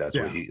 That's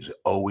what he's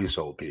always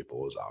sold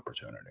people, was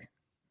opportunity.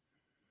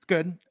 It's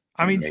good.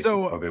 I mean,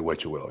 so of it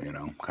what you will,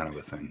 kind of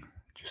a thing.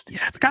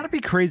 It's got to be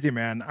crazy,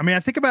 man. I mean, I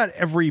think about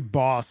every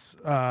boss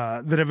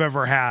that I've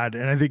ever had,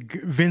 and I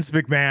think Vince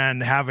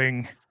McMahon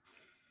having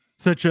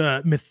such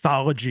a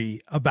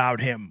mythology about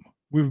him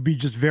would be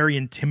just very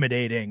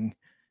intimidating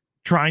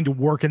trying to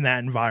work in that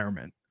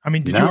environment. I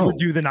mean, did you ever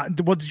do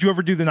did you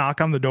ever do the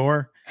knock on the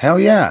door? Hell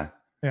yeah.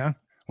 Yeah.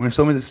 When you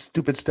told me the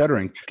stupid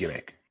stuttering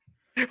gimmick.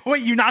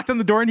 Wait, you knocked on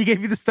the door and he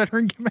gave you the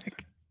stuttering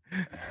gimmick?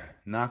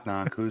 Knock,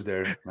 knock. Who's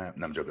there? No,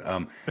 I'm joking.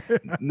 That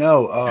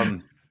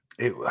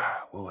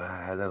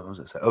was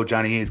it. Oh,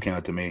 Johnny Hayes came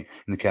up to me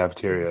in the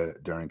cafeteria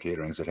during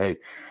catering and said, "Hey,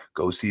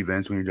 go see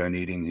Vince when you're done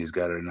eating. He's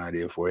got an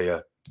idea for you.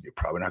 You're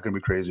probably not going to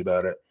be crazy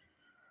about it,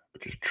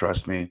 but just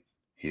trust me.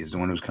 He's the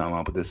one who's come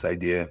up with this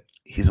idea.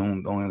 He's the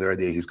only other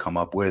idea he's come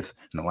up with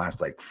in the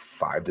last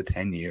 5 to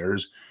 10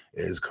 years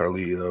is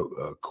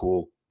Carlito.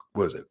 Cool.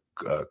 What was it?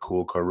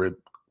 Cool Carib.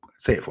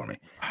 Say it for me.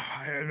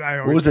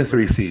 What was the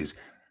 3 C's?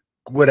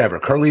 Whatever.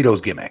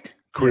 Carlito's gimmick.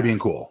 Caribbean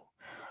Cool.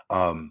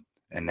 And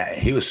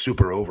he was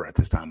super over at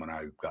this time when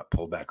I got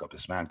pulled back up to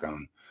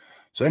SmackDown.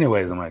 So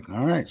anyways, I'm like,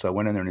 all right. So I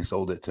went in there and he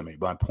sold it to me.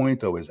 But my point,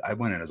 though, is I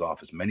went in his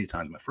office many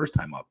times. My first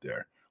time up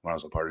there when I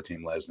was a part of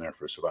Team Lesnar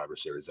for Survivor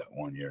Series that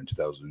one year in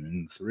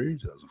 2003,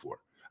 2004.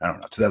 I don't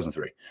know,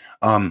 2003.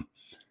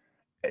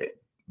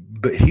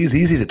 But he's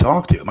easy to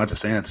talk to. I'm not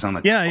just saying that to sound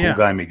like cool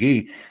guy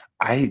McGee.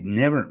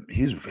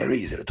 He's very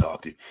easy to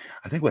talk to.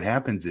 I think what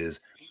happens is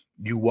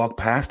you walk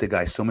past a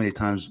guy so many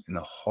times in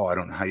the hall. I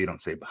don't know how you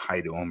don't say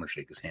hi to him or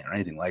shake his hand or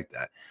anything like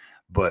that.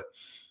 But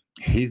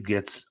he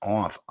gets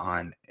off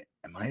on,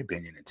 in my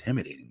opinion,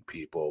 intimidating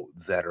people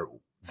that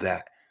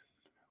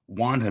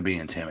want to be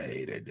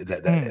intimidated.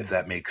 If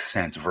that makes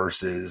sense,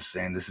 versus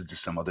saying this is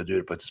just some other dude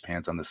who puts his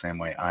pants on the same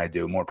way I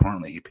do. More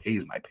importantly, he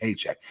pays my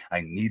paycheck. I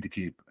need to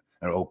keep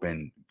an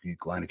open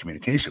line of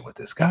communication with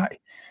this guy.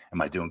 Am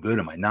I doing good?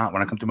 Am I not?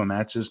 When I come to my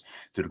matches,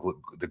 to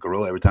the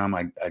Gorilla, every time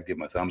I'd give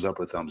him a thumbs up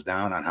or a thumbs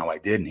down on how I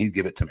did, and he'd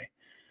give it to me.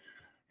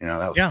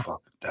 That was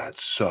that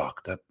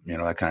sucked. That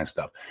that kind of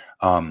stuff.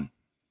 So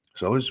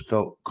I always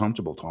felt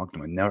comfortable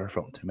talking to him. I never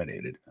felt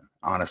intimidated.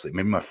 Honestly,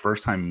 maybe my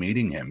first time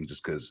meeting him,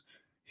 just because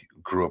he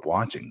grew up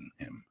watching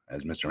him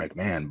as Mr.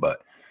 McMahon,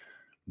 but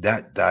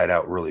that died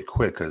out really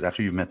quick because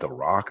after you met The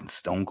Rock and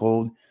Stone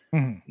Cold.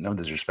 No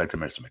disrespect to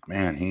Mr.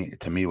 McMahon. He,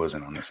 to me,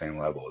 wasn't on the same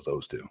level as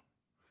those two.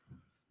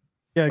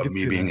 Yeah,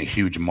 me being a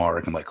huge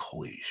mark, I'm like,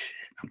 holy shit!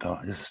 I'm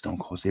talking. This is Stone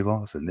Cold Steve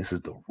Austin. This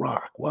is The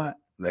Rock. What?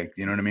 You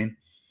know what I mean?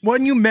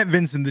 When you met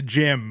Vince in the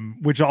gym,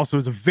 which also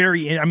is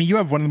you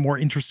have one of the more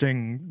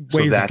interesting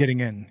ways of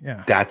getting in.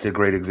 Yeah, that's a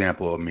great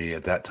example of me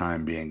at that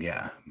time being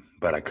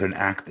but I couldn't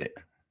act it.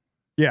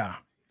 Yeah.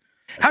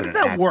 How did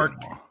that work?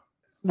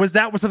 Was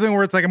something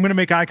where it's like, I'm going to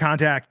make eye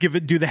contact,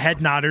 do the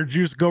head nod, or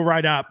just go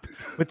right up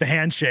with the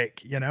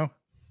handshake,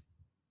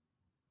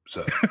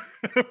 So,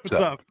 what's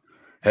up?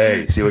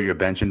 Hey, see what you're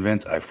benching,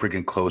 Vince? I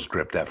freaking close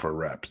grip that for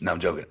reps. No,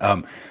 I'm joking.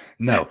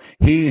 No,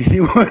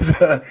 he was,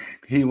 like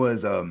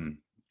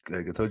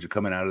I told you,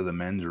 coming out of the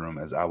men's room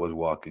as I was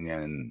walking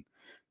in,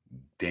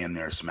 damn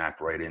near smacked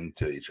right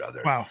into each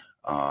other. Wow.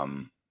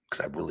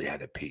 Because I really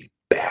had to pee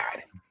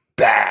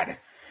bad.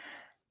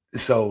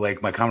 So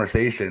my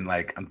conversation,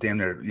 I'm damn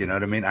near, you know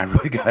what I mean? I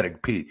really got to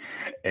pee.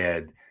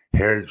 And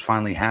here it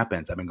finally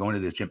happens. I've been going to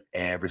the gym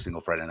every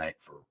single Friday night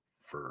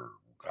for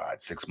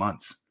 6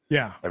 months.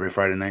 Yeah. Every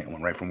Friday night, I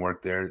went right from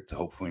work there to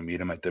hopefully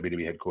meet him at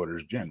WWE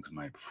headquarters gym because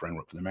my friend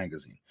worked for the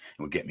magazine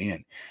and would get me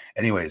in.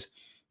 Anyways,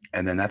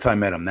 and then that's how I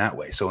met him that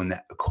way. So in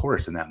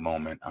that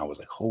moment, I was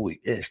like,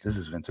 holy ish, this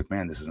is Vince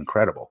McMahon. This is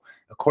incredible.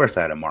 Of course,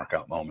 I had a mark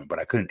out moment, but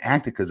I couldn't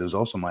act it because it was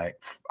also my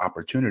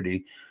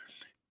opportunity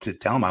to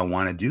tell him I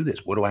want to do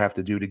this. What do I have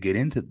to do to get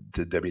into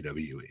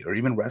WWE or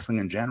even wrestling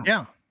in general?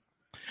 Yeah.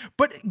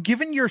 But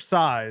given your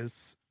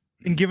size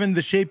and given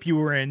the shape you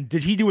were in,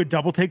 did he do a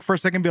double take for a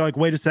second? Be like,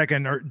 wait a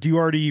second, or do you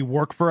already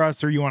work for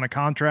us? Or are you on a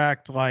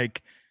contract?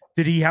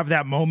 Did he have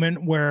that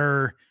moment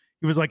where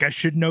he was like, I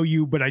should know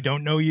you, but I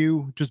don't know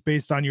you just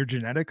based on your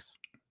genetics?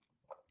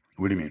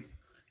 What do you mean?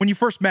 When you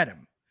first met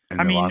him? In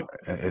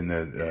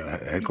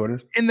the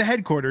headquarters? In the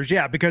headquarters,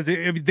 yeah, because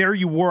there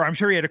you were. I'm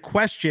sure he had a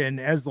question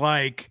as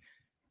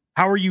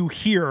how are you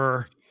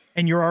here?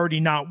 And you're already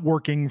not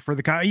working for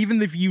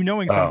even if you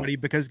knowing somebody,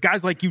 because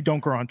guys like you don't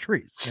grow on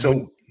trees.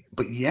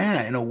 But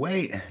yeah, in a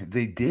way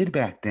they did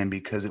back then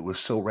because it was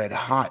so red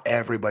hot.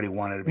 Everybody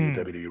wanted to be a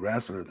WWE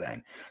wrestler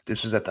then.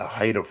 This was at the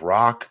height of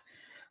Rock,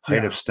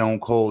 height of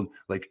Stone Cold.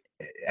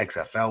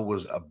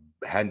 XFL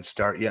hadn't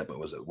started yet, but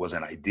was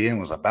an idea and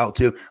was about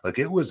to.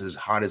 It was as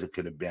hot as it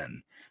could have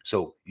been.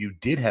 So you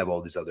did have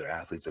all these other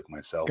athletes like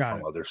myself Got from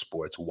it. other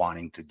sports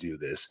wanting to do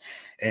this.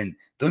 And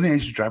the only thing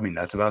that used to drive me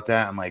nuts about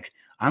that, I'm like,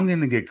 I'm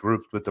going to get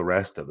grouped with the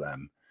rest of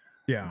them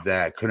Yeah.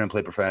 that couldn't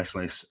play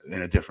professionally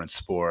in a different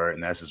sport.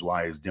 And this is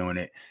why he's doing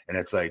it. And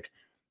it's like,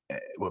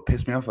 what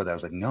pissed me off about that, I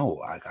was like,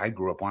 no, I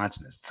grew up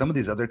watching this. Some of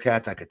these other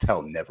cats I could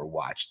tell never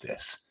watched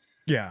this.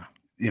 Yeah.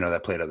 You know,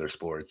 that played other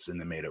sports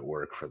and they made it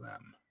work for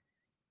them.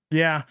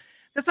 Yeah.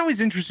 That's always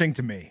interesting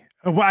to me.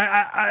 Well,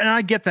 and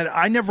I get that.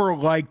 I never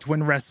liked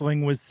when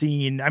wrestling was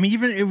seen. I mean,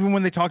 even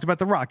when they talked about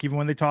The Rock, even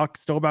when they talk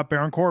still about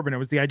Baron Corbin, it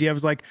was the idea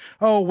of like,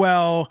 oh,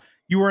 well,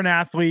 you were an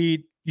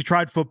athlete, you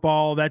tried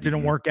football, that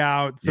didn't work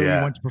out, so you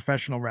went to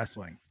professional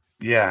wrestling.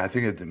 Yeah, I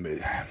think it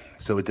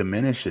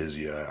diminishes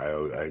you.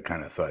 I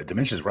kind of thought it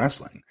diminishes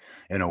wrestling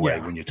in a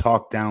way when you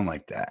talk down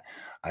like that.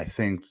 I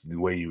think the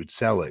way you would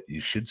sell it,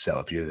 you should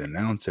sell if you're the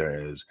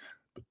announcer is,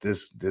 but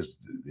this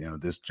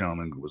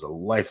gentleman was a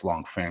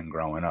lifelong fan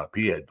growing up.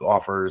 He had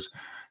offers,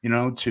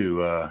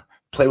 to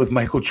play with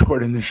Michael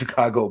Jordan in the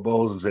Chicago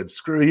Bulls and said,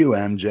 screw you,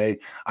 MJ.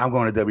 I'm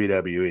going to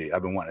WWE.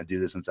 I've been wanting to do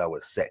this since I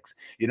was 6.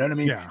 You know what I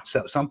mean? Yeah.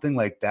 So something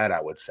like that,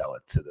 I would sell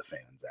it to the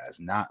fans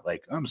as, not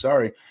like, I'm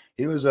sorry,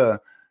 he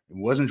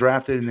wasn't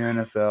drafted in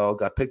the NFL,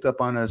 got picked up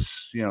on a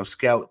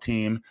scout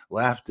team,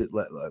 lasted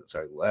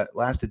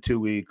 2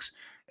 weeks,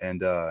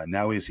 and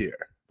now he's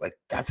here. Like,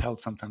 that's how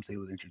sometimes they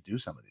would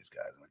introduce some of these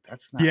guys. Like,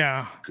 that's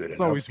not good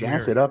enough.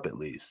 Gas it up at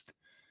least.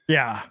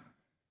 Yeah.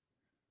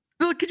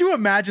 So, could you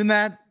imagine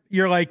that?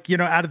 You're like,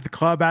 out at the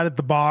club, out at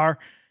the bar,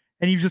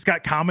 and you've just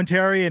got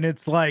commentary, and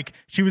it's like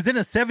she was in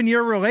a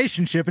 7-year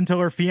relationship until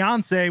her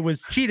fiance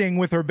was cheating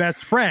with her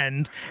best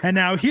friend, and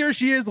now here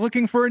she is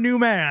looking for a new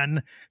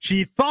man.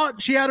 She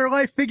thought she had her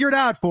life figured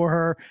out for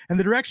her, and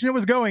the direction it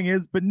was going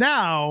is, but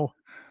now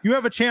you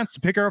have a chance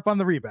to pick her up on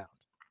the rebound.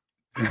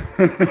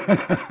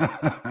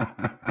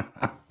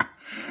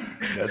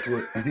 That's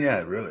what,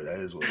 really, that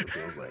is what it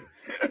feels like.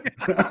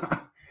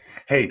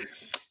 Hey,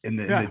 in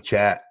the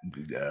chat,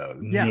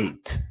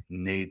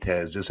 Nate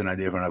has just an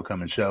idea for an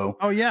upcoming show.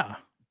 Oh yeah.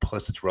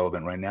 Plus it's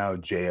relevant right now.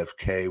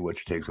 JFK,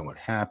 which takes on what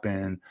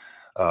happened.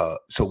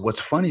 So what's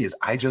funny is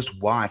I just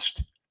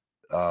watched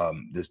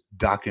this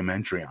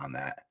documentary on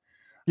that.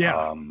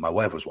 Yeah. My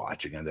wife was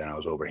watching and then I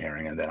was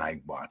overhearing and then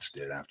I watched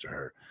it after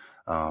her.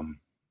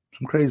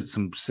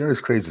 Some serious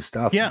crazy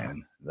stuff,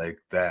 man. Like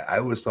that. I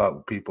always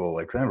thought people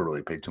I never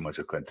really paid too much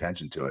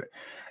attention to it.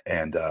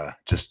 And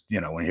just,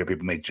 when you hear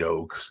people make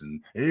jokes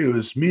and hey, it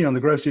was me on the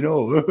grassy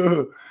knoll,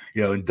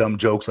 and dumb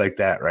jokes like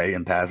that, right?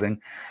 In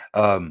passing.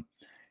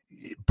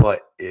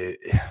 But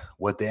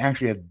what they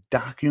actually have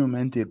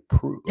documented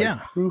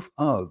proof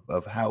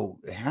of how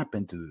it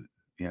happened to,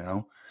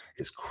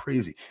 is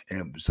crazy. And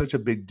it was such a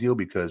big deal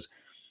because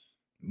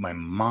my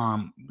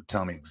mom would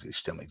tell me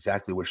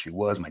exactly where she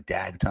was. My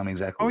dad would tell me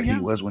exactly where he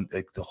was when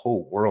the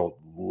whole world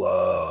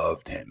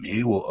loved him.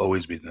 He will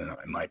always be, in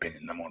my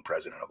opinion, number one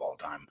president of all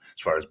time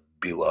as far as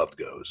beloved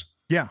goes.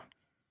 Yeah.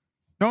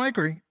 No, I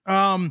agree.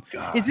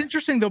 It's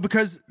interesting though,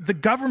 because the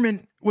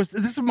government this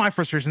is my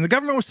frustration. The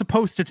government was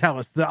supposed to tell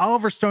us. The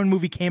Oliver Stone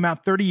movie came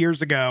out 30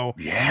 years ago.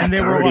 Yeah. And they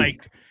were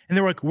like,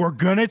 we're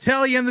going to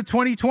tell you in the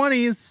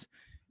 2020s.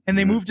 And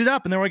they moved it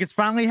up and they're like, it's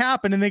finally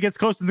happened. And they get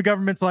close to the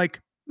government's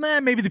like,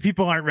 maybe the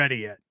people aren't ready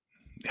yet.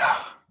 Yeah.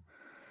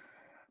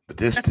 But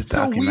this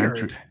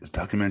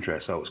documentary I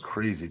saw was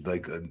crazy.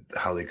 Like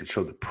how they could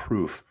show the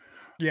proof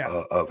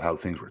of how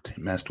things were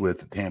messed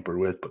with, tampered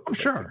with. But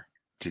the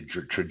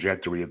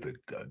trajectory of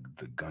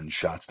the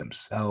gunshots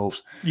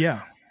themselves.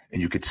 Yeah.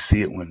 And you could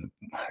see it when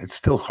it's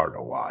still hard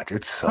to watch.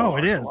 It's so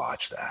hard to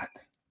watch that.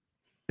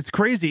 It's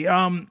crazy.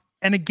 And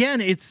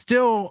again, it's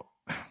still,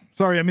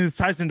 sorry, I mean, this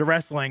ties into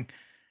wrestling.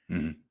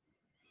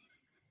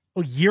 Mm-hmm.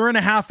 A year and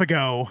a half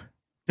ago,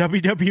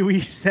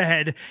 WWE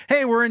said,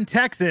 hey, we're in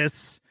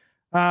Texas.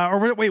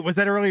 Or wait, was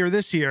that earlier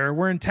this year?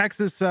 We're in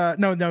Texas. No,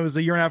 it was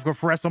a year and a half ago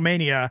for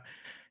WrestleMania.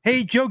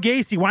 Hey, Joe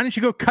Gacy, why don't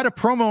you go cut a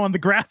promo on the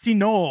grassy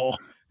knoll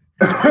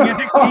during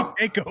NXT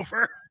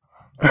TakeOver?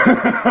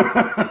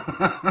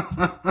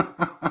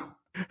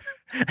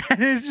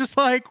 And it's just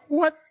like,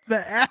 what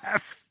the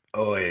F?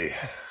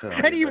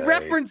 And he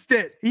referenced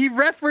it. He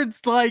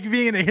referenced like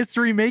being in a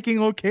history-making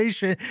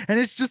location. And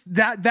it's just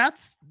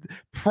that's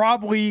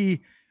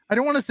probably, I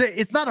don't want to say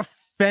it's not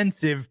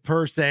offensive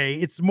per se.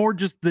 It's more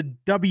just the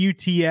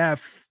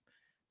WTF,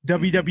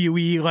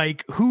 WWE,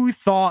 like who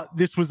thought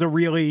this was a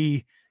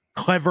really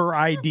clever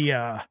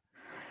idea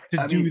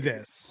to do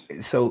this?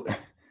 So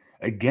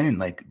again,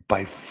 like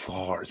by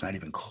far, it's not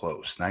even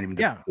close, not even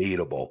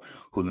debatable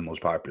who the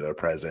most popular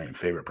president and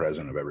favorite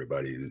president of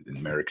everybody in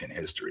American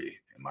history.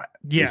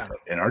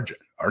 In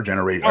our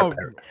generation,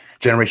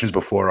 generations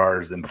before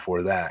ours, then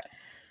before that,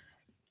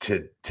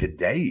 to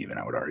today, even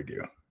I would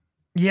argue.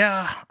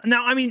 Yeah.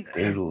 Now, I mean,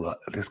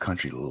 this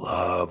country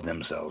loved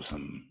themselves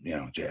some,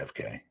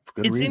 JFK. For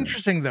good it's reason.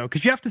 interesting though,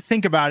 because you have to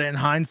think about it in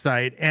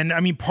hindsight. And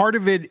I mean, part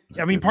of it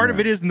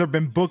is, and there've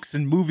been books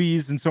and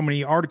movies and so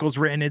many articles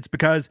written. It's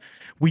because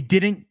we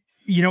didn't,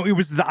 it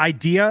was the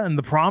idea and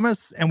the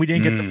promise, and we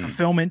didn't get the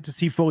fulfillment to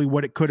see fully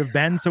what it could have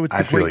been. So it's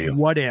the great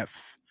what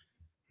if.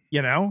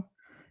 you know?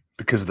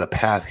 Because of the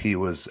path he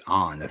was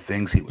on, the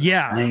things he was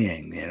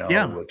saying, you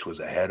know, which was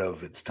ahead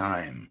of its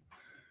time.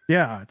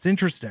 Yeah, it's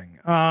interesting.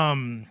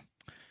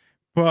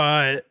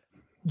 But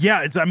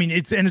yeah,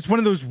 it's one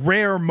of those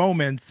rare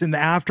moments in the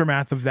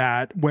aftermath of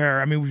that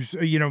where, I mean,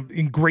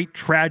 in great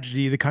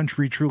tragedy, the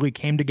country truly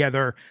came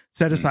together,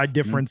 set aside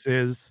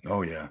differences.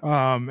 Oh yeah.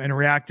 And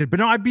reacted. But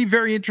no, I'd be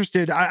very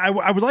interested. I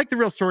would like the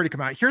real story to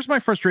come out. Here's my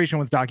frustration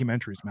with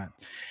documentaries, Matt.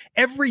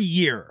 Every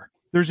year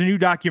there's a new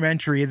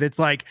documentary that's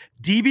like,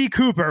 DB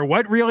Cooper,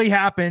 what really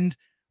happened?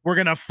 We're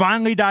going to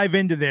finally dive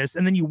into this.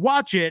 And then you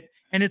watch it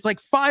and it's like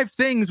 5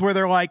 things where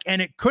they're like,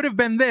 and it could have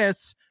been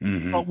this,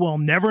 but we'll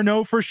never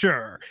know for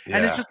sure. Yeah.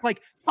 And it's just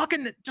like,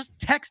 fucking just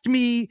text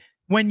me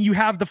when you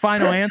have the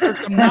final answer,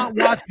 because I'm not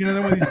watching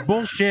another one of these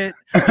bullshit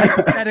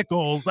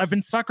hypotheticals. I've been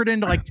suckered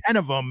into like 10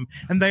 of them,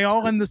 and they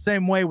all end the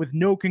same way with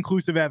no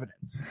conclusive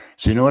evidence.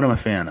 So you know what I'm a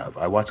fan of?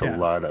 I watch a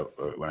lot of,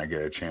 when I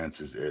get a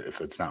chance, if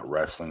it's not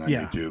wrestling on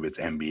YouTube, it's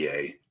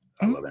NBA.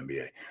 I love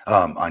NBA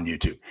on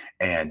YouTube.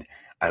 And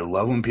I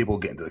love when people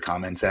get into the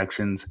comment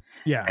sections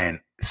and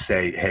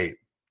say, hey,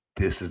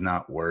 this is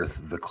not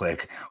worth the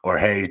click, or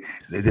hey,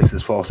 this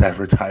is false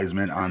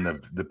advertisement on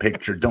the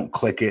picture. Don't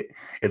click it.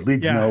 It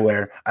leads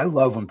nowhere. I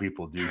love when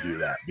people do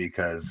that,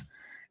 because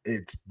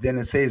it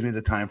saves me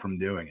the time from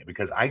doing it,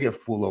 because I get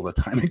fooled all the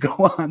time and go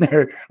on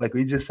there, like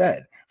we just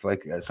said, for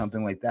like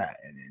something like that.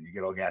 And you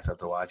get all gassed up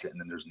to watch it, and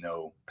then there's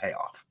no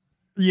payoff.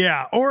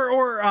 Yeah.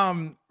 Or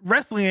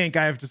Wrestling Inc.,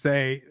 I have to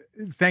say,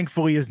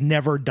 thankfully has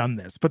never done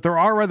this, but there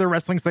are other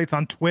wrestling sites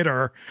on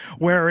Twitter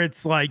where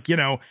it's like,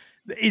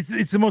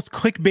 it's the most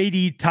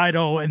clickbaity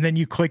title, and then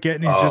you click it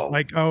and it's just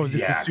like, oh,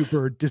 this is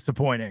super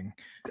disappointing.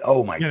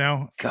 Oh my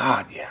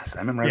God, yes. I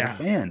remember as a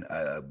fan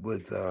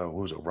with what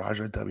was it,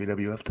 Raja,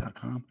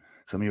 WWF.com.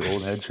 Some of you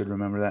old heads should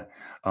remember that.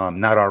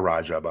 Not our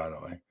Raja, by the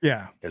way.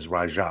 Yeah. It's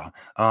Raja.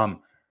 I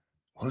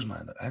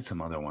had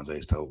some other ones I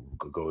used to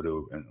go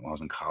to when I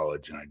was in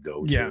college, and I'd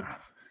go to.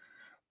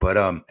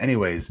 But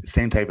anyways,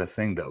 same type of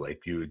thing though.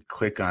 Like you would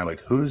click on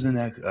like, who's the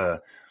next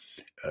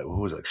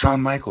who was it? Like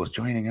Shawn Michaels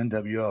joining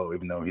NWO,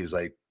 even though he's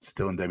like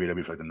still in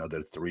WWE for like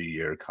another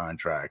 3-year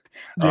contract.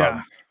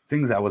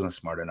 Things I wasn't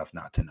smart enough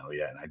not to know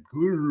yet, and I'd go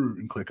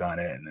and click on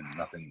it, and then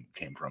nothing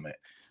came from it.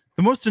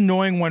 The most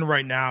annoying one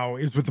right now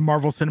is with the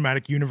Marvel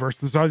Cinematic Universe.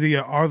 There's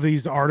are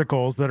these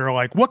articles that are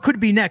like, what could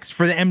be next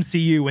for the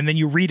MCU? And then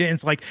you read it, and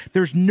it's like,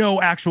 there's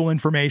no actual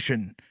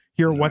information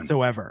here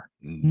whatsoever.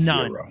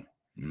 None. Zero.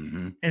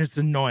 And it's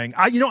annoying.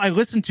 I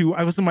listened to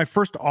my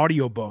first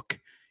audiobook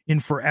in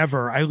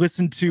forever. I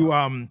listened to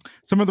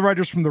some of the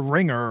writers from The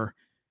Ringer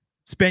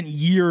spent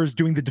years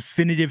doing the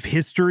definitive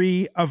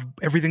history of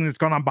everything that's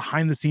gone on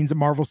behind the scenes at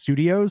Marvel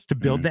Studios to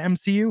build the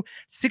MCU.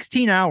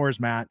 16 hours,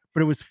 Matt,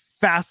 but it was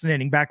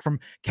fascinating. Back from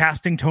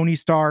casting Tony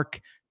Stark,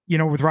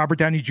 with Robert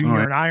Downey Jr.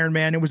 and Iron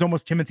Man. It was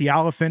almost Timothy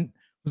Olyphant.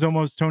 It was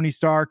almost Tony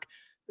Stark.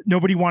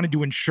 Nobody wanted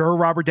to insure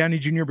Robert Downey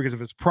Jr. because of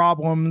his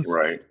problems.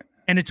 Right.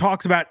 And it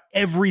talks about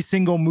every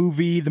single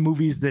movie, the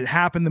movies that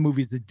happened, the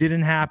movies that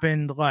didn't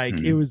happen. Like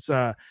it was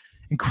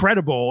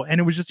incredible. And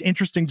it was just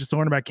interesting just to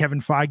learn about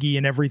Kevin Feige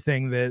and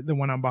everything that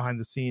went on behind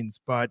the scenes.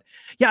 But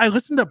yeah, I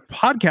listened to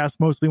podcasts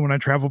mostly when I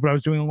travel, but I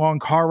was doing a long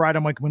car ride.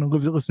 I'm like, I'm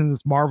going to listen to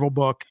this Marvel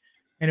book.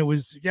 And it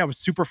was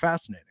super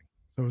fascinating.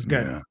 So it was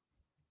good. Yeah.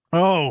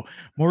 Oh,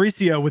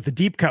 Mauricio with the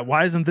deep cut.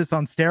 Why isn't this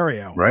on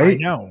stereo? Right? I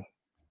know.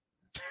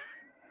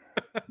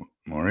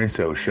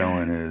 Mauricio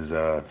showing his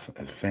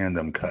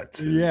fandom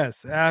cuts.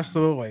 Yes,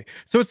 absolutely.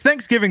 So it's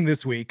Thanksgiving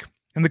this week.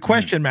 And the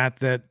question, Matt,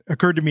 that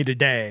occurred to me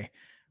today,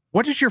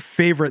 what is your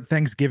favorite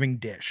Thanksgiving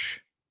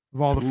dish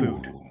of all the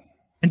food?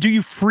 And do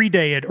you free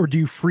day it or do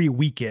you free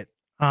week it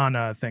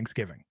on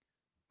Thanksgiving?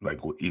 Like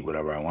eat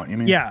whatever I want, you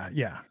mean?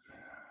 Yeah.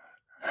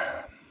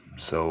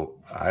 So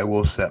I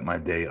will set my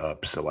day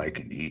up so I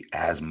can eat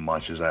as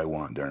much as I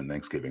want during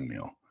Thanksgiving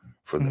meal.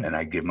 And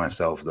I give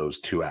myself those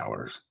 2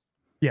 hours.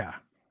 Yeah.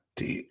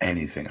 To eat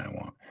anything I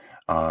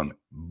want.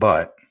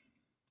 But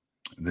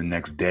the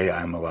next day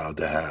I'm allowed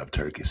to have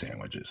turkey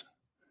sandwiches.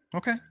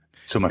 Okay.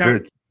 So my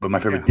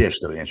favorite dish,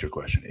 though, to answer your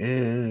question,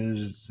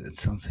 is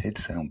it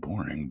sound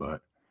boring,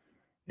 but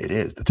it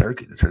is the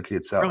turkey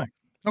itself. Really?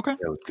 Okay.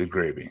 Yeah, with good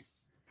gravy.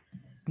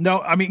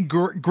 No, I mean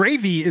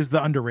gravy is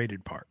the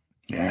underrated part.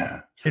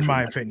 Yeah. In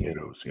my opinion.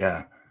 Potatoes.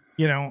 Yeah.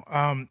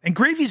 And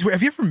gravy's,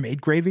 have you ever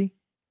made gravy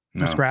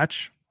from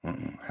scratch?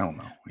 Hell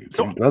no.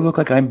 Do I look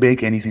like I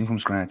bake anything from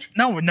scratch?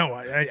 No,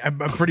 I'm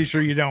pretty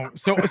sure you don't.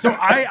 So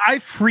I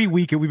free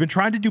week it. We've been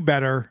trying to do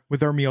better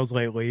with our meals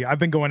lately. I've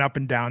been going up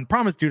and down.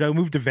 Promise, dude, I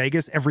moved to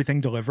Vegas.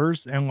 Everything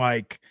delivers, and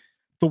like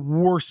the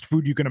worst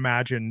food you can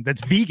imagine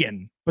that's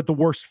vegan, but the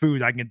worst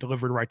food I can get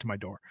delivered right to my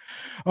door.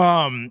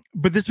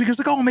 But this week I was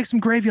like, I'll make some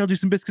gravy. I'll do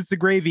some biscuits of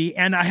gravy.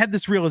 And I had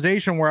this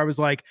realization where I was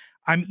like,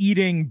 I'm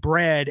eating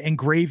bread, and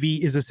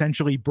gravy is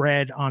essentially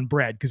bread on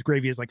bread, because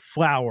gravy is like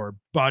flour,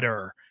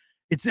 butter.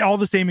 It's all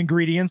the same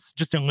ingredients,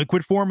 just in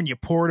liquid form, and you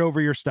pour it over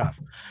your stuff.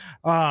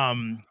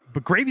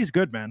 But gravy's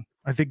good, man.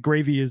 I think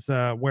gravy is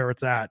where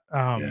it's at.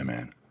 Yeah,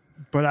 man.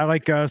 but I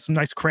like some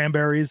nice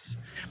cranberries.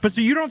 But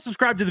so you don't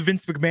subscribe to the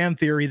Vince McMahon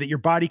theory that your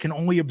body can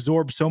only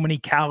absorb so many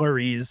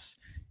calories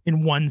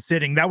in one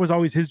sitting. That was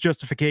always his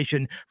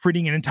justification for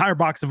eating an entire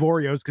box of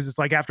Oreos, because it's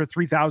like after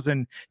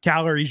 3,000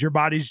 calories, your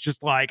body's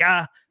just like,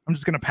 I'm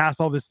just going to pass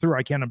all this through.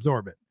 I can't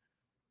absorb it.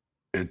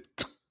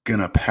 It's going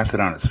to pass it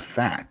on as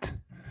fat.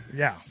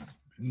 Yeah.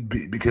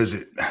 Because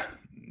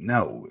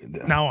no,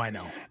 I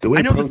know. The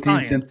way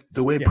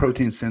protein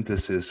protein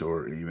synthesis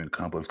or even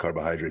complex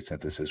carbohydrate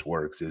synthesis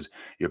works is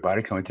your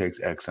body can only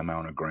takes X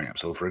amount of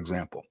grams. So, for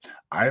example,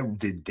 I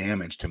did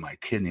damage to my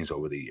kidneys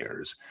over the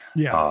years.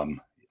 Yeah.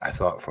 I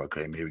thought,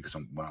 maybe because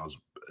when I was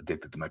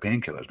addicted to my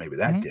painkillers, maybe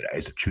that did. I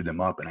used to chew them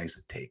up, and I used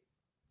to take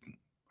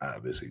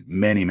obviously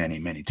many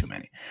too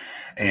many.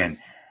 And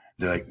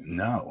they're like,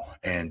 no.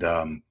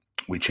 And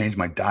we changed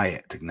my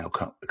diet to now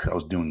because I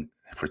was doing.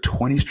 For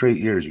 20 straight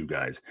years, you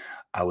guys,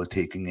 I was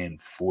taking in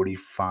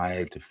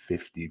 45 to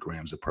 50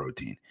 grams of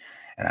protein.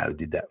 And I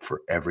did that for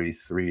every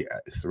 3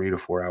 to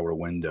 4 hour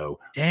window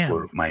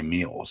for my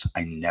meals.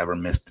 I never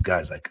missed,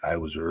 guys. Like, I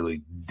was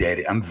really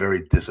dead. I'm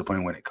very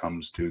disciplined when it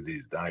comes to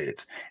these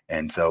diets.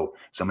 And so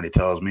somebody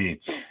tells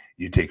me,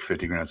 you take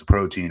 50 grams of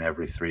protein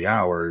every 3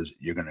 hours,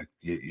 you can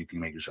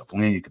make yourself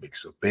lean, you can make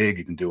yourself big,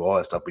 you can do all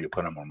that stuff, but you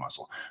put on more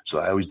muscle. So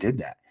I always did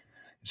that.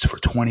 It's for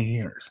 20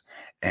 years.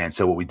 And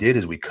so what we did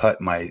is we cut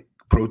my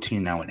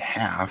protein now in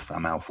half.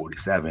 I'm now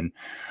 47,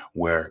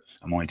 where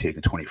I'm only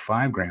taking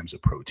 25 grams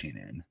of protein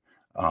in,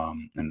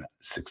 and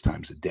 6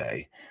 times a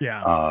day.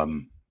 Yeah.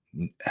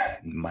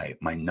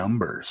 My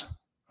numbers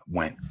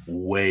went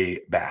way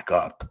back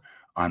up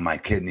on my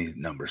kidney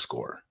number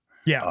score.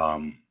 Yeah.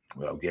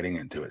 Without getting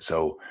into it.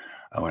 So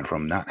I went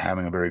from not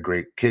having a very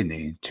great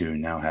kidney to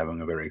now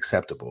having a very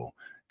acceptable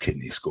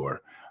kidney score.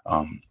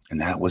 And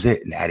that was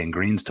it. And adding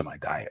greens to my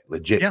diet,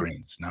 legit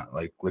greens, not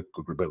like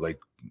liquid, but like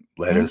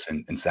lettuce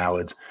and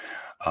salads.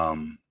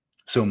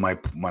 So my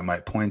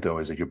point though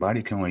is that your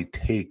body can only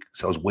take,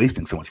 so I was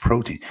wasting so much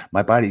protein.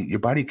 Your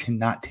body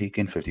cannot take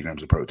in 50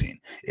 grams of protein.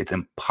 It's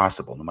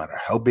impossible, no matter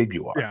how big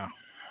you are.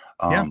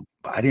 Yeah.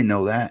 But I didn't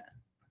know that.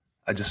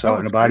 I just saw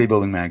it in a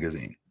bodybuilding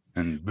magazine,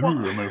 and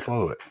I'm going to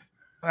follow it.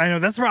 I know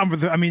that's the problem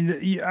with I mean,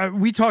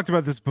 we talked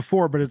about this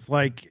before, but it's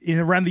like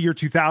around the year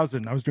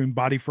 2000, I was doing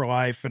Body for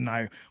Life, and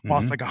I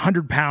lost like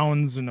 100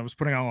 pounds, and I was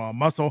putting on a lot of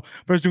muscle,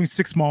 but I was doing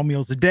 6 small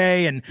meals a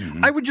day. And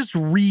I would just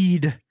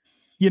read,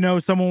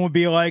 someone would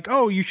be like,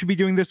 oh, you should be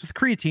doing this with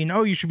creatine.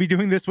 Oh, you should be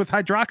doing this with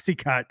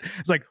Hydroxycut.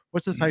 It's like,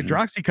 what's this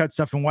Hydroxycut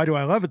stuff, and why do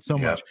I love it so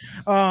much?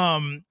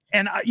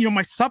 And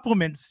my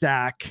supplement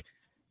stack,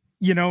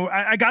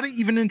 I got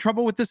even in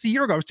trouble with this a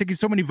year ago. I was taking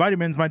so many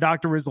vitamins. My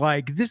doctor was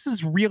like, this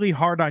is really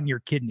hard on your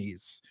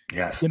kidneys.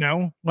 Yes.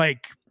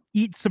 Like,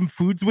 eat some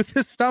foods with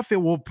this stuff.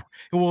 It will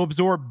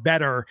absorb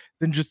better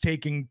than just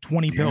taking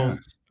 20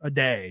 pills a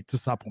day to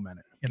supplement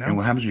it. And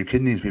what happens to your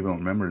kidneys, people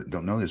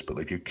don't know this, but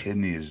like your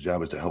kidney's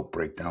job is to help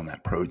break down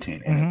that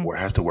protein, and it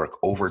has to work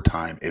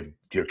overtime. If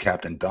you're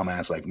Captain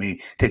Dumbass like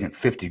me, taking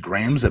 50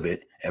 grams of it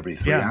every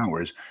 3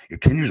 hours, your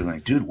kidneys are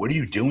like, dude, what are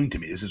you doing to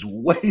me? This is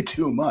way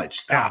too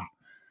much. Stop.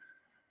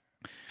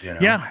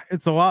 Yeah,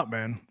 it's a lot,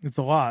 man. It's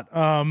a lot.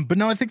 But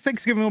no, I think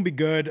Thanksgiving will be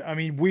good. I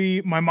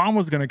mean, my mom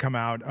was going to come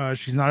out.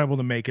 She's not able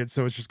to make it,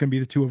 so it's just going to be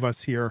the two of us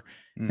here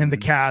and the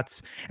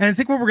cats. And I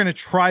think what we're going to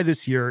try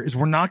this year is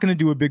we're not going to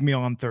do a big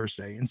meal on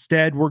Thursday.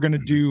 Instead, we're going to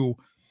do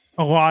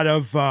a lot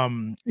of,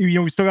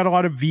 we still got a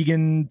lot of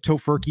vegan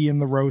tofurkey in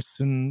the roasts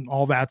and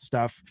all that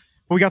stuff.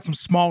 But we got some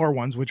smaller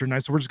ones, which are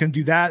nice. So we're just going to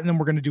do that. And then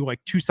we're going to do like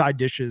 2 side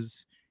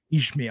dishes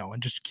each meal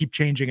and just keep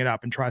changing it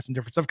up and try some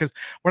different stuff. Because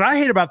what I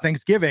hate about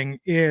Thanksgiving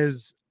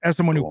is, as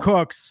someone who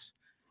cooks,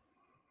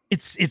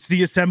 it's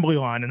the assembly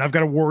line, and I've got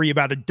to worry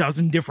about a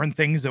dozen different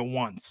things at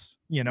once,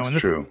 and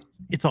that's true.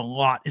 It's a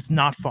lot. It's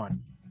not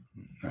fun.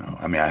 No,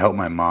 I mean, I help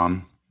my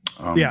mom.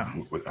 I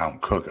don't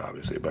cook,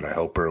 obviously, but I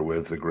help her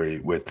with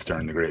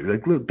stirring the gravy,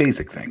 like little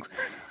basic things.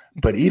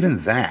 But even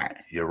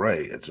that, you're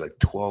right. It's like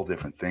 12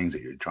 different things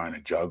that you're trying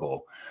to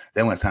juggle.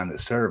 Then when it's time to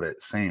serve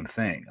it, same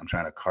thing. I'm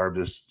trying to carve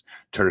this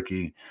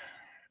turkey,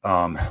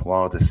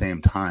 while at the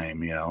same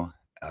time,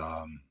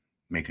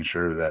 making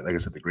sure that, like I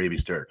said, the gravy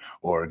stirred,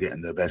 or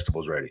getting the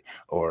vegetables ready,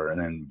 and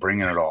then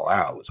bringing it all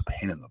out. It's a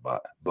pain in the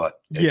butt,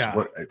 but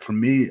for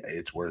me,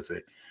 it's worth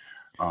it.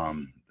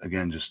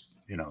 Again, just,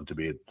 to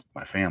be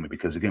my family,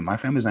 because again, my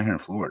family's not here in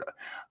Florida.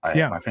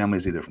 My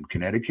family's either from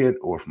Connecticut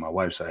or from my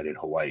wife's side in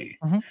Hawaii.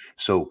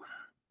 So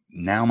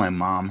now my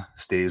mom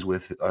stays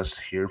with us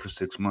here for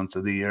 6 months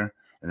of the year.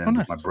 And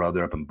then my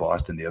brother up in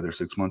Boston, the other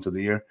 6 months of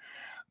the year.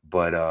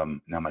 But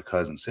now my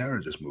cousin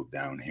Sarah just moved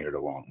down here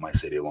to my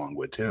city along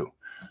with too.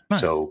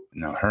 Nice. So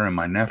now her and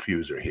my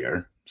nephews are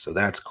here. So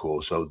that's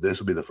cool. So this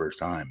will be the first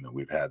time that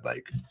we've had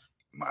like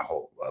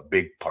a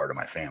big part of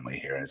my family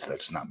here. And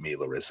that's not me,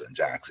 Larissa, and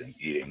Jackson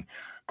eating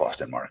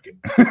Boston Market.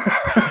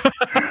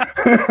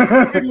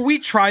 We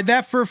tried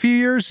that for a few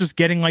years, just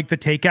getting like the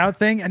takeout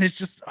thing. And it's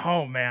just,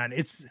 oh man,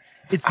 it's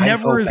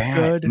never as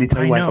good. Let me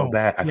tell you why I felt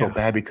bad. I felt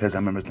bad because I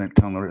remember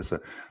telling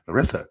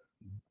Larissa,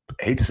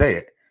 I hate to say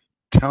it,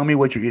 tell me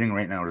what you're eating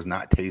right now does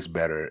not taste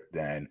better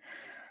than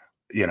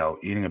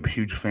eating a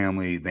huge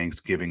family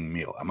Thanksgiving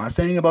meal. I'm not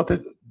saying about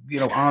the,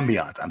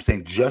 ambiance. I'm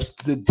saying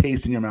just the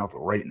taste in your mouth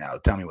right now.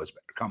 Tell me what's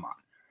better. Come on.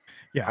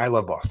 Yeah. I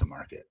love Boston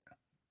Market.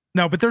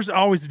 No, but there's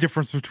always a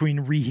difference between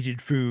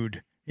reheated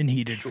food and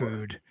heated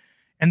food.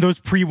 And those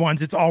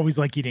pre-ones, it's always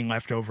like eating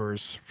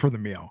leftovers for the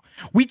meal.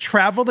 We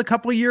traveled a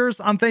couple of years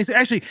on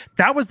Thanksgiving. Actually,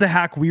 that was the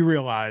hack we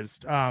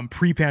realized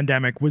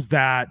pre-pandemic, was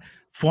that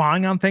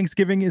flying on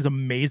Thanksgiving is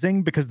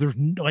amazing because there's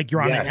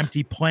you're on an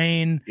empty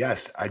plane.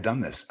 Yes, I've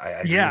done this. I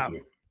agree with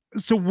you.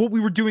 So what we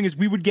were doing is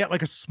we would get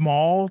like a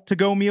small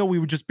to-go meal. We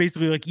would just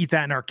basically like eat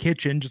that in our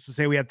kitchen just to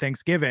say we had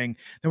Thanksgiving.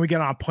 Then we get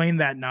on a plane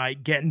that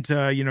night, get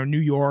into, New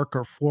York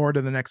or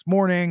Florida the next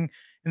morning,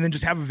 and then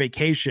just have a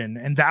vacation.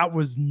 And that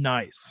was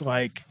nice.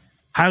 Like,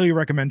 highly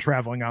recommend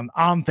traveling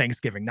on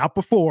Thanksgiving, not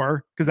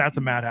before, because that's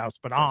a madhouse,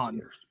 but on.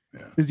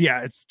 Because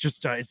it's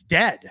just it's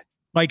dead.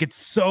 Like, it's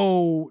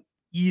so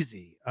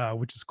easy,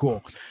 which is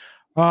cool.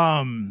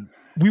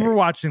 We were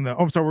watching the.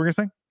 Oh, I'm sorry, what were you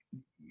gonna say?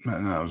 No,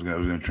 I was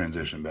gonna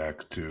transition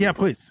back to. Yeah,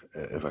 please.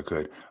 If I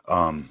could.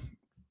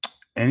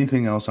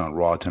 Anything else on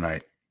Raw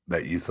tonight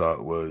that you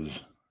thought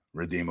was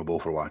redeemable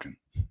for watching?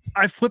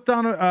 I flipped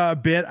on a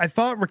bit. I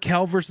thought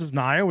Raquel versus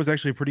Nia was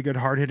actually a pretty good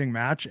hard-hitting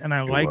match, and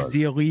I like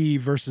Xia Li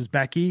versus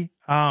Becky.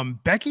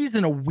 Becky's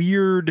in a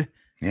weird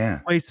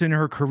place in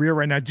her career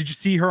right now. Did you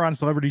see her on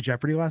Celebrity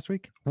Jeopardy last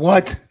week?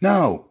 What?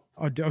 No.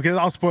 Oh, okay,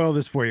 I'll spoil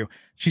this for you.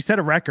 She set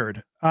a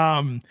record.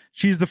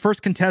 She's the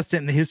first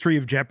contestant in the history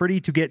of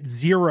Jeopardy to get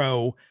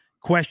 0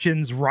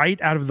 questions right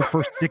out of the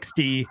first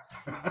 60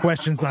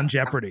 questions on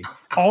Jeopardy.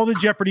 All the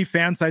Jeopardy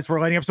fan sites were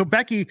lighting up. So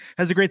Becky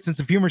has a great sense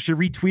of humor. She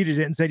retweeted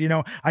it and said,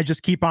 I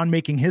just keep on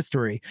making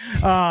history.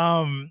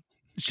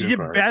 She did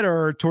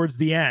better towards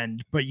the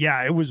end, but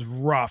yeah, it was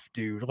rough,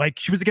 dude. Like,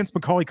 she was against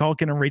Macaulay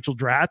Culkin and Rachel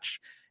Dratch,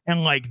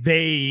 and like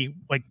they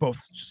both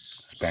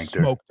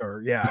smoked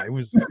her. Yeah, it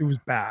was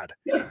bad.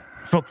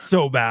 Felt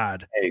so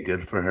bad. Hey,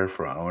 good for her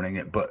for owning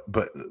it. But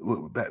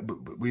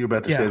we were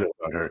about to say that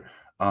about her.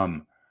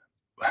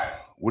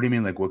 What do you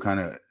mean? Like, what kind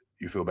of,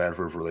 you feel bad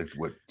for like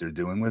what they're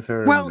doing with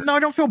her? Well, no, I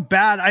don't feel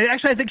bad. I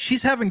think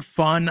she's having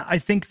fun. I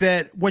think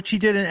that what she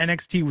did in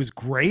NXT was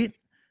great.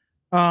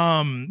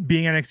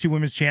 Being NXT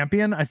Women's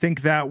Champion, I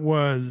think that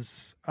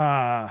was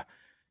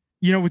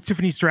with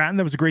Tiffany Stratton,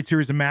 that was a great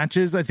series of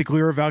matches. I think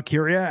Lyra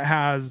Valkyria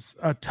has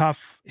a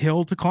tough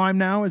hill to climb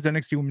now as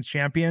NXT Women's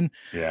Champion.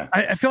 Yeah.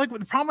 I feel like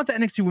the problem with the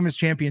NXT Women's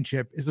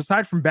Championship is,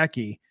 aside from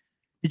Becky,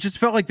 it just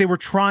felt like they were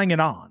trying it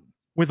on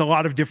with a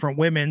lot of different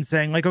women,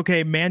 saying like,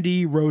 okay,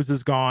 Mandy Rose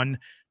is gone.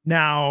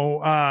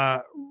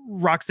 Now,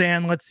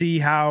 Roxanne, let's see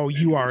how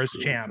you are as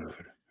champ.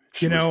 Good.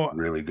 She was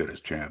really good as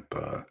champ.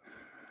 But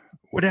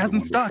it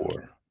hasn't stuck.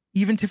 Before.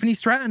 Even Tiffany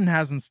Stratton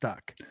hasn't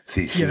stuck.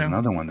 See, she's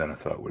another one that I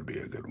thought would be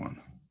a good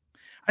one.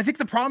 I think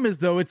the problem is,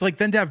 though, it's like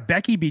then to have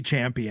Becky be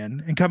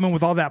champion and come in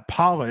with all that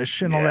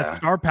polish and all that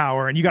star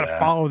power, and you got to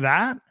follow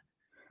that.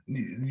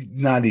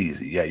 Not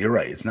easy. Yeah, you're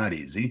right. It's not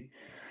easy.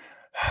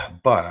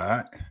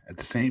 But at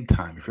the same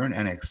time, if you're in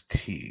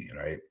NXT,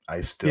 right,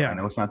 I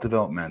know it's not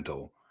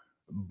developmental,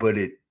 but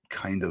it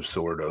kind of,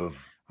 sort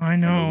of,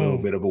 in a little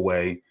bit of a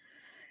way,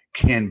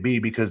 can be,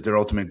 because their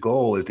ultimate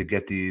goal is to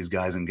get these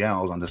guys and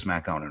gals onto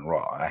SmackDown and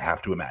Raw. I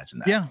have to imagine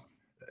that. Yeah,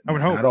 I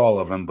would hope. Not all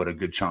of them, but a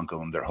good chunk of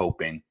them, they're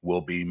hoping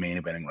will be main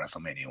eventing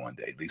WrestleMania one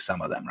day. At least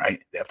some of them, right?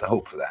 They have to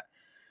hope for that.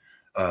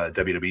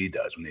 WWE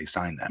does when they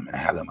sign them and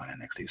have them on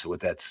NXT. So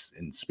with that's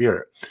in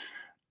spirit.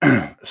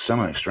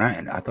 Summer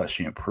Stratton, I thought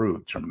she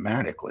improved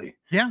dramatically.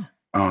 Yeah.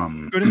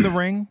 Good in the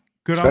ring.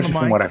 Good on the mic.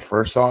 Especially from what I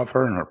first saw of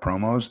her in her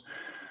promos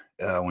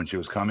when she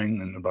was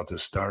coming and about to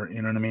start,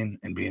 you know what I mean?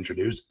 And be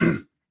introduced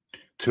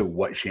to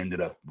what she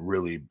ended up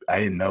really. I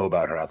didn't know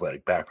about her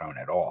athletic background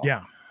at all.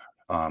 Yeah.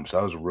 So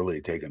I was really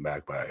taken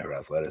back by her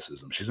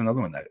athleticism. She's another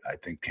one that I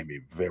think can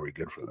be very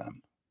good for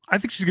them. I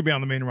think she's going to be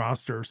on the main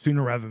roster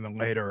sooner rather than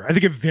later. I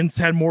think if Vince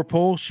had more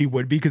pull, she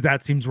would be, because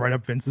that seems right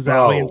up Vince's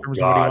alley in terms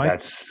of what he likes.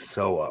 That's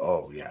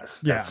so, yes.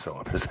 That's so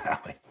up his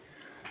alley.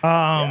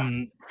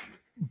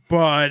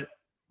 But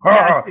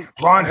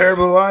blonde hair,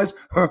 blue eyes.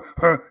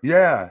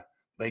 Yeah.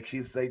 Like,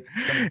 he's like,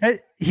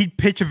 he'd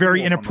pitch a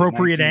very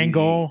inappropriate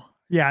angle.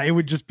 Yeah, it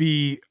would just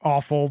be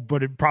awful,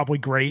 but it probably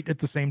great at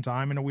the same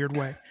time in a weird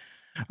way.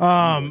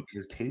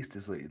 His taste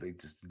is like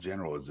just in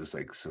general is just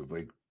like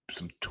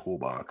some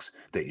toolbox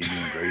that you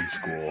knew in grade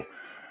school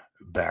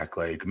back.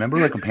 Like, remember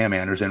like when Pam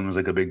Anderson was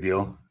like a big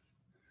deal?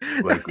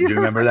 Like, do you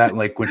remember that?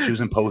 Like when she was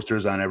in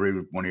posters on every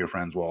one of your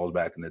friends' walls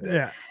back in the day.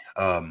 Yeah.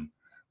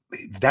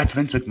 That's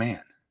Vince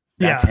McMahon.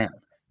 That's him.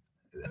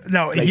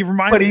 No, like, he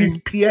reminds me. But he's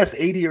PS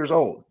 80 years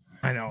old.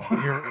 I know.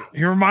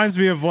 He reminds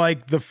me of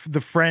like the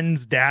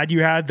friend's dad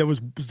you had that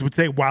would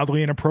say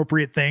wildly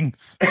inappropriate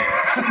things.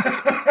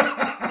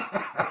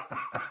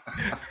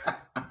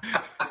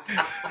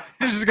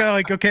 It's just kind of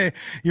like, okay,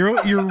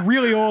 you're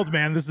really old,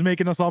 man. This is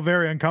making us all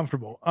very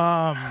uncomfortable.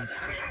 But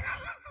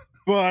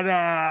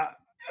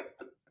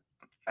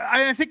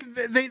I think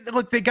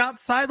they got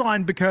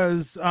sidelined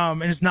because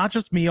and it's not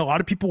just me. A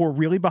lot of people were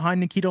really behind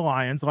Nikita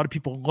Lyons. A lot of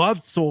people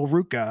loved Sol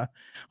Ruca.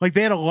 Like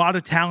they had a lot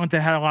of talent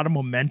that had a lot of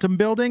momentum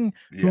building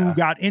who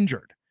got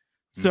injured.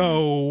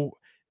 So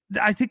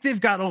I think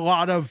they've got a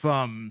lot of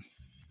how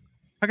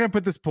can I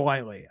put this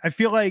politely? I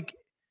feel like,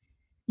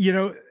 you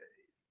know,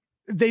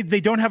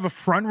 they don't have a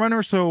front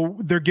runner, so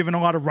they're giving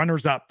a lot of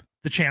runners up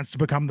the chance to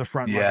become the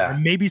front runner.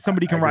 And maybe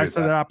somebody can rise to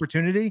that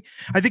opportunity.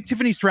 I think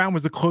Tiffany Stratton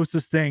was the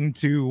closest thing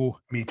to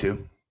me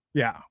too.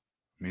 Yeah.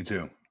 Me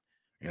too.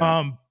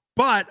 Yeah.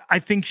 But I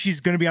think she's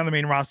going to be on the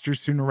main roster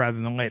sooner rather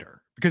than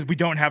later because we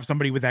don't have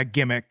somebody with that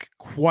gimmick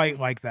quite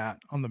like that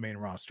on the main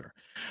roster.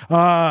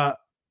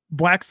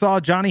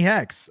 Blacksaw Johnny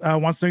Hex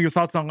wants to know your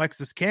thoughts on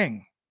Lexis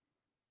King,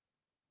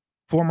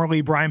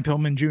 formerly Brian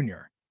Pillman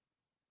Jr.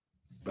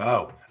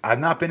 Oh, I've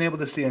not been able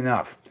to see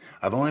enough.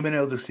 I've only been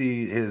able to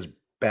see his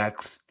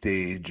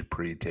backstage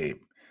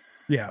pre-tape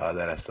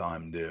that I saw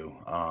him do.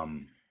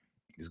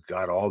 He's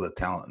got all the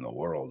talent in the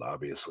world,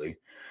 obviously,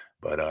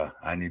 but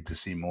I need to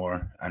see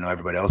more. I know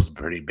everybody else is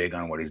pretty big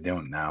on what he's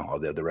doing now. All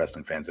the other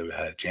wrestling fans that have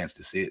had a chance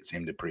to see it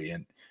seem to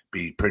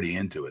be pretty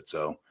into it,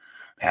 so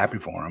happy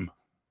for him.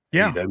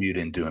 Yeah, AEW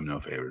didn't do him no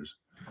favors.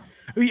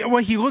 Yeah,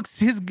 well, he looks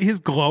his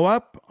glow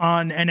up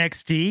on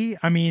NXT.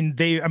 I mean,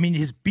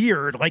 his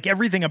beard, like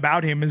everything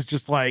about him is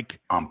just like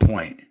on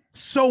point.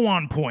 So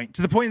on point,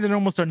 to the point that it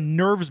almost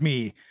unnerves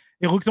me.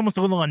 It looks almost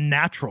a little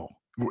unnatural.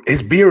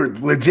 His beard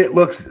legit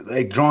looks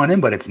like drawn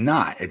in, but it's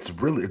not. It's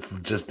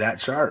just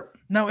that sharp.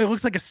 No, it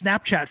looks like a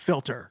Snapchat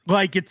filter.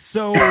 Like it's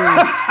so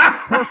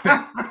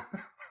perfect.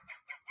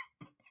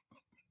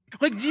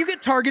 Like, do you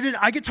get targeted?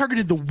 I get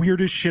targeted the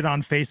weirdest shit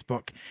on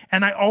Facebook.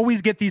 And I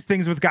always get these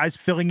things with guys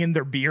filling in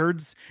their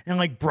beards and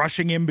like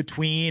brushing in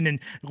between and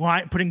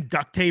putting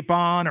duct tape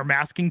on or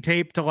masking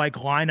tape to like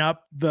line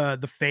up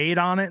the fade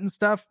on it and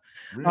stuff.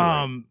 Really?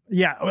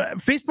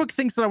 Facebook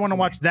thinks that I want to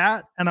watch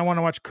that and I want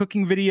to watch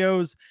cooking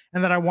videos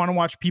and that I want to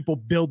watch people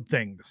build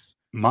things.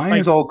 Mine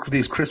is all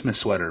these Christmas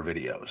sweater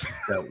videos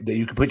that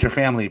you can put your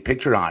family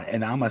picture on.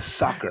 And I'm a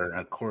sucker. And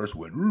of course,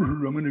 went,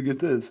 I'm going to get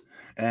this.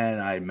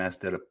 And I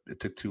messed it up. It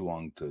took too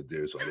long to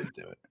do, so I didn't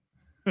do it.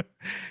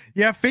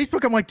 Yeah,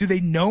 Facebook, I'm like, do they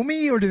know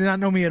me or do they not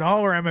know me at all?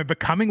 Or am I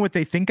becoming what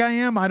they think I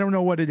am? I don't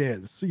know what it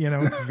is. You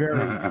know, it's very,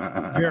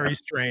 very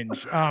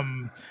strange.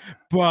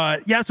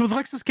 But yeah, so with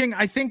Lexis King,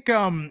 I think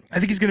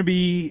he's going to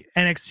be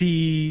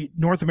NXT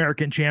North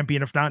American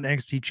champion, if not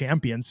NXT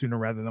champion sooner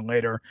rather than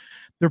later.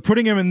 They're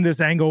putting him in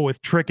this angle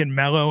with Trick and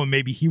Mello, and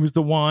maybe he was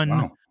the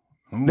one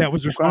that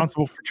was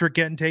responsible for Trick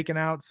getting taken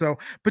out. So,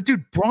 but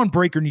dude, Braun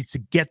Breaker needs to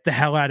get the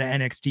hell out of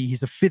NXT.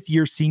 He's a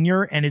 5th-year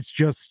senior, and it's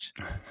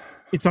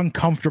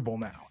uncomfortable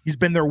now. He's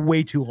been there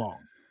way too long.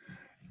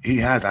 He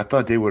has. I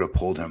thought they would have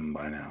pulled him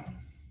by now.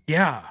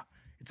 Yeah,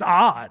 it's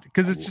odd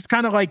because it's just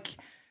kind of like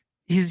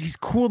he's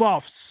cooled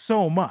off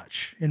so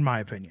much, in my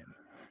opinion.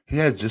 He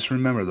has. Just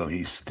remember, though,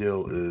 he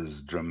still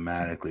is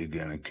dramatically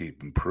going to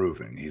keep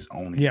improving. He's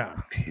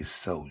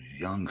so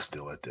young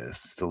still at this,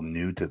 still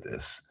new to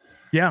this.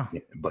 Yeah.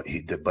 But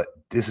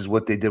this is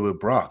what they did with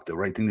Brock. The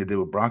right thing they did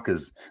with Brock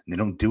is they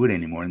don't do it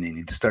anymore, and they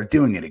need to start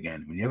doing it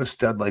again. When you have a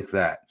stud like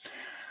that,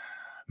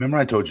 remember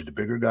I told you the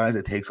bigger guys,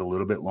 it takes a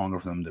little bit longer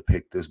for them to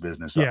pick this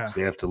business up.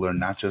 They have to learn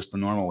not just the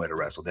normal way to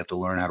wrestle. They have to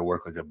learn how to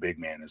work like a big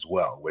man as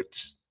well,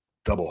 which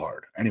double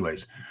hard.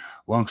 Anyways,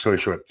 long story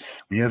short,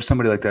 when you have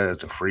somebody like that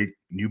that's a freak,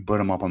 you put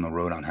them up on the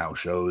road on house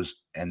shows,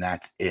 and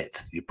that's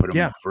it. You put them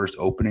in the first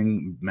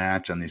opening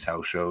match on these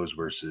house shows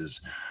versus,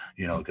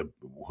 like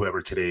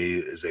whoever today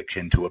is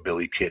akin to a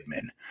Billy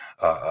Kidman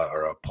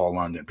or a Paul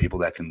London, people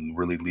that can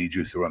really lead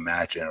you through a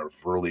match and are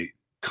really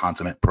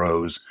consummate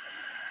pros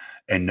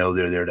and know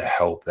they're there to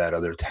help that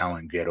other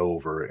talent get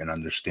over and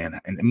understand.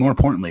 And more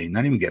importantly,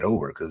 not even get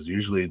over, because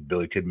usually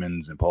Billy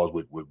Kidmans and Pauls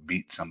would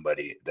beat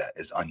somebody that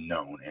is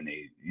unknown in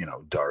a,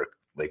 dark,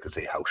 like let's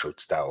say house show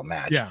style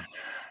match. Yeah.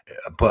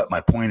 But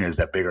my point is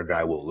that bigger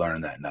guy will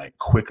learn that night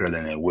quicker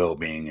than they will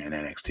being in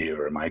NXT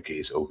or in my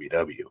case,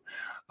 OVW.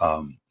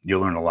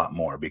 You'll learn a lot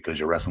more because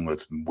you're wrestling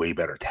with way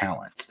better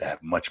talents that have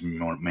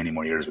many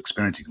more years of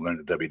experience. You can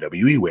learn the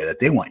WWE way that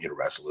they want you to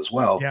wrestle as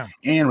well,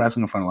 and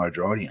wrestling in front of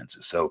larger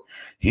audiences. So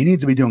he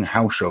needs to be doing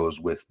house shows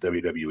with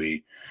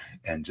WWE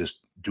and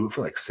just do it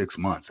for like 6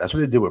 months. That's what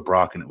they did with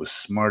Brock, and it was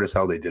smart as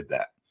hell they did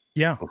that.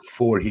 Yeah.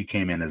 Before he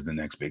came in as the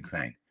next big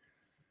thing.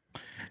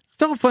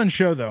 Still a fun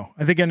show, though.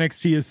 I think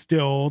NXT is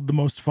still the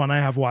most fun I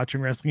have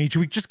watching wrestling each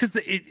week, just because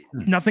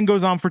nothing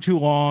goes on for too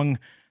long.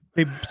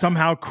 They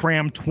somehow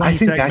cram 20 I think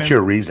segments. That's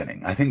your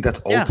reasoning. I think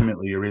that's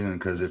ultimately your reasoning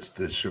because it's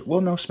the show.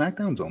 Well, no,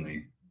 SmackDown's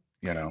only,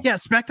 Yeah,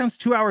 SmackDown's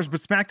 2 hours,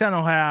 but SmackDown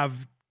will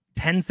have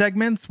 10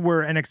 segments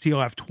where NXT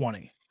will have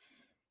 20.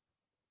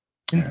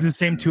 In the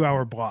same 2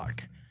 hour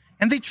block.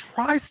 And they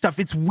try stuff.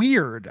 It's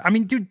weird. I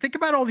mean, dude, think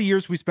about all the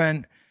years we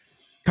spent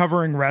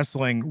covering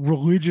wrestling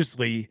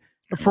religiously.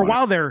 For a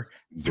while there,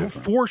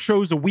 4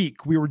 shows a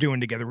week we were doing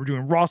together. We're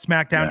doing Raw,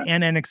 SmackDown,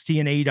 and NXT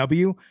and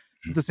AEW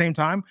at the same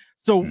time.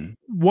 So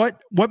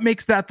what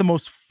makes that the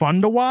most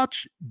fun to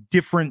watch?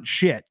 Different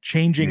shit,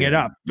 changing it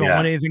up. Don't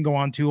let anything go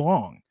on too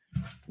long.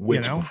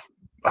 Which, you know?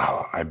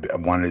 I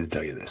wanted to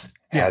tell you this.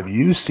 Yeah. Have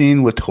you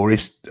seen what Tony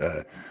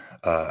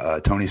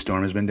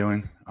Storm has been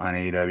doing on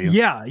AEW?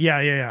 Yeah.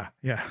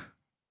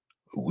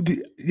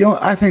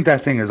 I think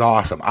that thing is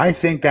awesome. I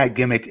think that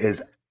gimmick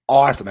is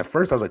awesome. At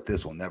first, I was like,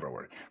 this will never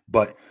work.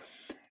 But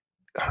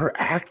her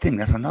acting,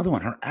 that's another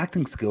one. Her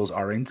acting skills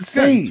are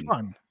insane. It's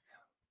fun.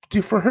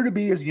 Dude, for her to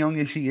be as young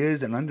as she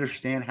is and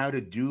understand how to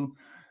do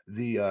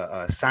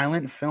the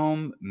silent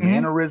film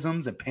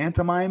mannerisms and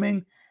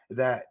pantomiming,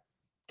 that,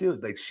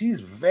 dude, like,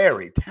 she's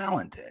very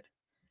talented.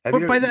 I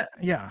agree.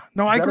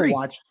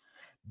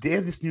 They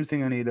have this new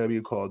thing on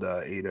AEW called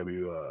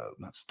AEW,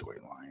 not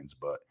storylines,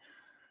 but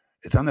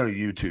it's on their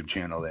YouTube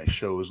channel that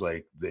shows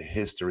like the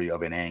history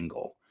of an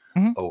angle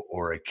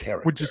or a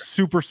character, which is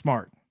super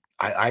smart.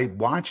 I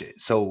watch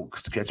it so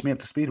to catch me up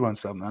to speed on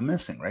something I'm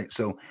missing, right?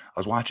 So I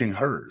was watching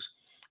hers,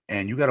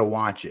 and you got to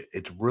watch it.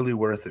 It's really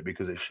worth it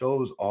because it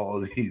shows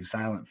all of these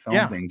silent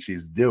film things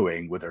she's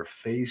doing with her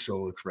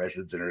facial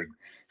expressions and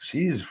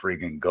she's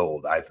freaking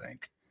gold, I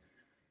think.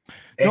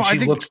 And she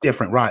looks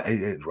different, right?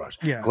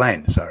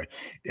 Glenn, sorry.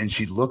 And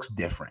she looks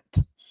different.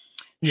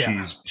 Yeah.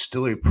 She's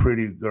still a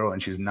pretty girl,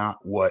 and she's not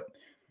what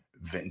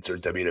Vince or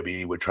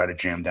WWE would try to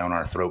jam down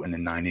our throat in the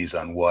 90s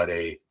on what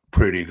a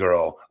pretty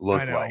girl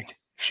looked like.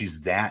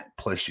 She's that,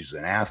 plus she's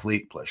an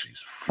athlete, plus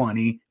she's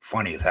funny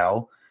as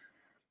hell.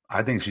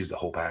 I think she's the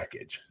whole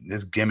package.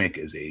 This gimmick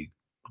is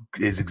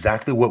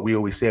exactly what we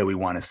always say we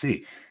want to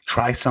see.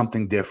 Try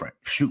something different.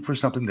 Shoot for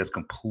something that's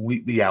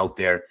completely out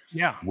there.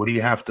 Yeah. What do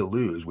you have to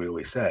lose? We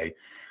always say.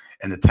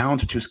 And the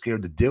talents are too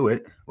scared to do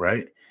it,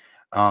 right?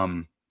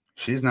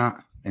 She's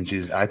not,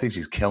 and I think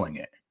she's killing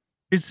it.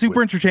 It's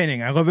super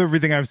entertaining. I love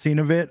everything I've seen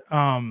of it.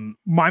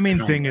 My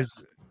main thing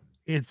is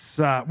it's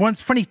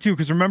funny too,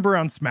 because remember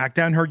on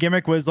SmackDown, her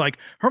gimmick was like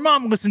her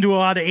mom listened to a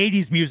lot of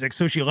 80s music,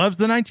 so she loves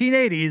the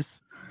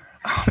 1980s.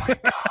 Oh my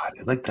God.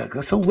 Like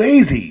that's so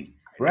lazy,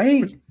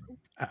 right?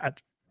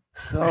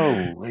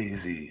 So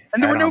lazy.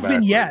 And there were no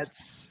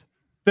vignettes.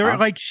 There were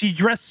like she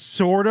dressed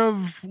sort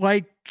of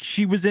like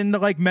she was into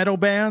like metal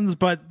bands,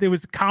 but there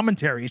was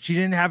commentary. She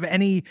didn't have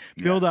any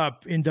build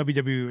up in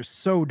WWE. It was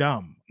so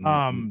dumb.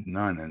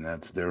 None, and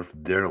that's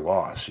their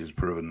loss. She's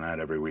proven that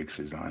every week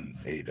she's on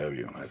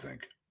AEW, I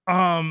think.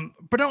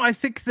 But no, I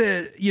think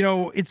that,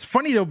 it's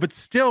funny though, but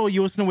still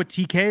you listen to what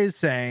TK is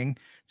saying.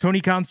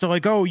 Tony Khan's still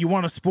like, oh, you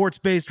want a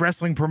sports-based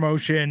wrestling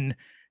promotion.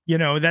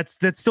 That's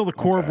still the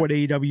core of what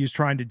AEW is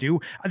trying to do.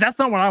 That's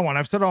not what I want.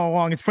 I've said all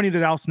along. It's funny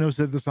that Al Snow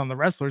said this on The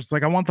Wrestlers. It's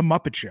like, I want the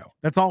Muppet Show.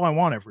 That's all I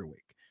want every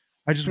week.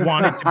 I just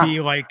want it to be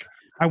like,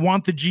 I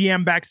want the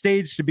GM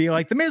backstage to be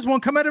like, the Miz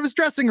won't come out of his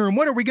dressing room.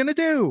 What are we going to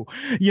do?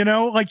 Dude,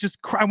 I've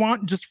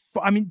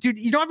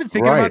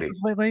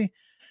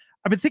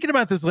been thinking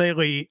about this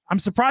lately. I'm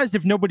surprised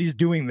if nobody's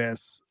doing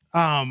this.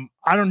 I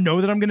don't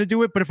know that I'm going to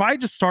do it, but if I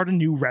just start a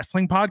new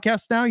wrestling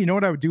podcast now, you know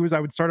what I would do is I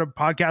would start a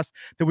podcast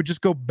that would just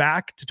go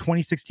back to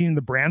 2016,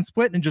 the brand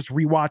split, and just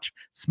rewatch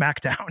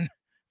SmackDown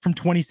from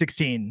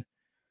 2016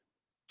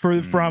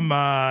 from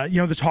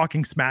the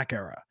Talking Smack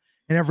era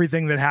and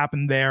everything that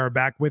happened there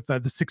back with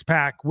the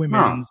 6-pack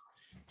women's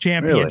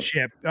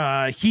championship,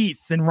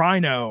 Heath and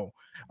Rhino,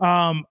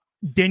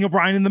 Daniel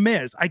Bryan and the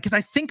Miz. Because I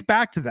think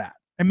back to that,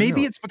 and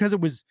maybe it's because it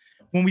was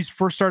when we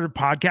first started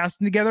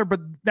podcasting together,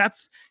 but that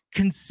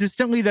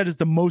is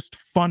the most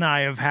fun I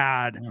have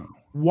had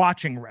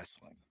watching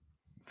wrestling.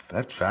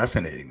 That's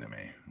fascinating to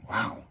me.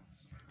 Wow.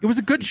 It was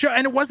a good show.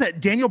 And it was that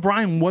Daniel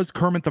Bryan was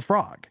Kermit the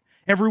Frog.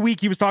 Every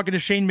week he was talking to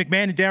Shane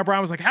McMahon, and Daniel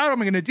Bryan was like, how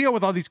am I going to deal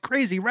with all these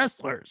crazy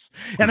wrestlers?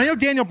 And I know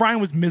Daniel Bryan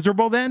was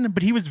miserable then,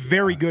 but he was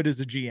very good as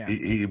a GM.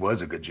 He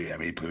was a good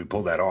GM. He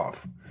pulled that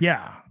off.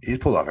 Yeah. He's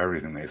pulled off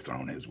everything they've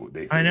thrown his way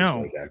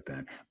back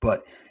then.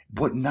 But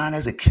not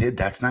as a kid,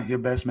 that's not your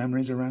best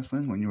memories of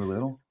wrestling when you were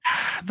little?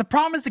 The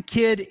problem as a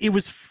kid, it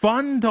was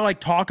fun to like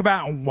talk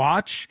about and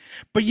watch.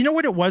 But you know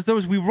what it was, though,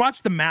 is we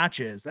watched the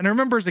matches. And I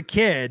remember as a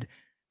kid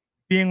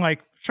being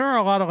like, sure,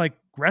 a lot of like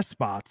rest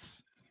spots.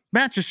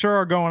 Matches sure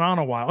are going on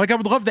a while. Like I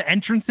would love the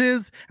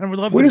entrances, and I would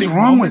love. What is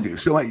wrong with you?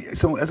 So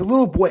as a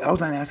little boy, I was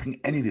not asking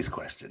any of these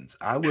questions.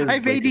 I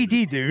have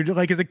ADD, dude.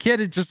 Like as a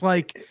kid, it's just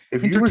like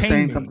if you were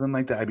saying something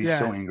like that, I'd be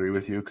so angry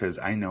with you because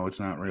I know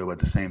it's not real. But at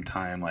the same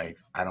time, like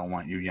I don't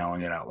want you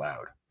yelling it out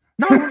loud.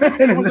 No,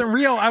 it wasn't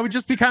real. I would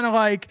just be kind of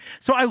like.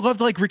 So I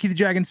loved like Ricky the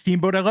Dragon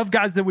Steamboat. I love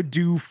guys that would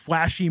do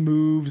flashy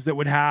moves that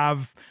would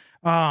have.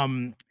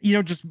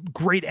 Just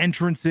great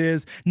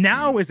entrances.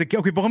 Now as a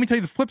kid, okay, but let me tell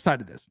you the flip side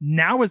of this.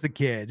 Now as a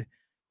kid,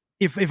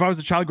 if I was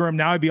a child growing up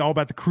now, I'd be all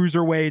about the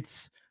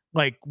cruiserweights.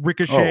 Like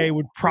Ricochet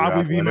would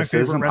probably be my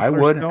favorite wrestler. I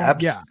would,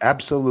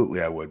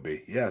 absolutely, I would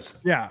be. Yes.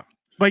 Yeah.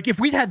 Like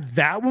if we'd had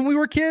that when we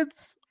were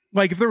kids,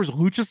 like if there was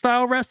lucha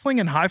style wrestling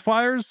and high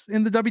flyers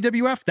in the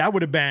WWF, that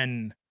would have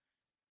been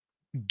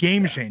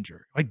game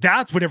changer. Like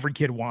that's what every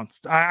kid wants.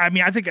 I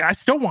mean, I think I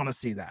still want to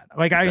see that.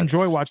 Like I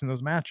enjoy watching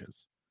those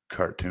matches.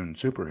 Cartoon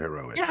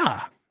superhero.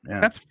 Yeah,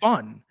 that's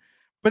fun.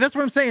 But that's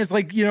what I'm saying. It's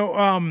like,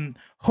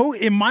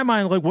 in my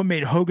mind, like what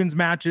made Hogan's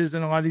matches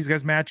and a lot of these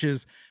guys'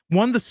 matches,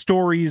 one, the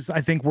stories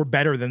I think were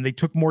better than they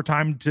took more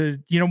time to,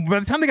 by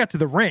the time they got to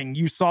the ring,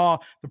 you saw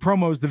the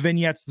promos, the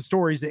vignettes, the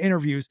stories, the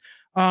interviews.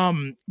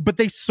 But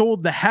they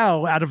sold the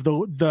hell out of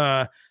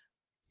the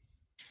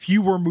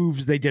fewer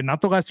moves they did,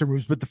 not the lesser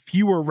moves, but the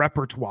fewer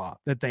repertoire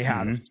that they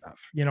had of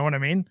stuff. You know what I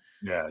mean?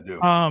 Yeah, I do.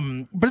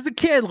 But as a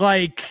kid,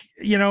 like,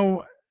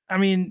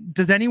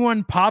 does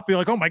anyone pop? You're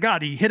like, oh my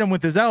God, he hit him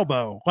with his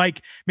elbow.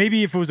 Like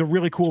maybe if it was a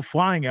really cool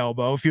flying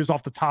elbow, if he was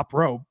off the top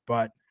rope,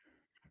 but.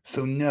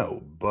 So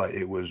no, but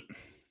it was,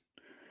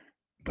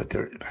 but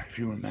there, if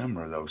you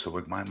remember though, so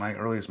like my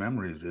earliest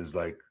memories is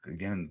like,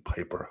 again,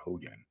 Piper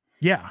Hogan.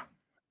 Yeah.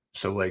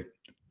 So like,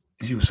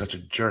 he was such a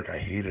jerk. I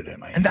hated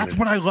him. And that's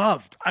what I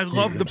loved. I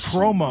loved the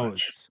promos.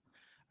 So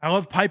I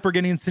love Piper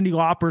getting in Cyndi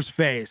Lauper's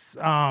face.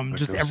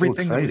 Just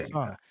everything that we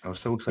saw. I was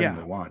so excited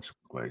to watch.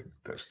 Like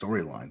the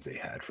storylines they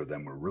had for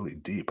them were really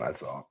deep, I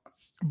thought.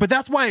 But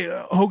that's why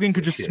Hogan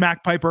could just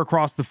smack Piper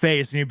across the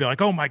face and you'd be like,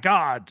 oh my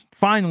God,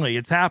 finally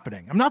it's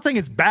happening. I'm not saying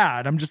it's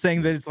bad. I'm just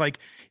saying that it's like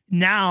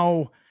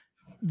now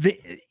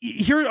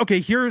here's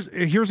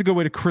a good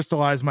way to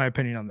crystallize my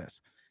opinion on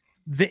this.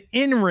 The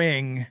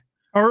in-ring,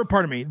 or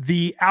pardon me,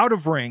 the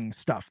out-of-ring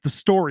stuff, the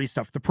story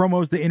stuff, the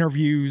promos, the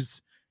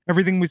interviews,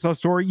 everything we saw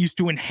story used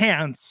to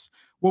enhance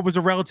what was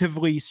a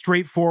relatively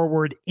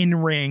straightforward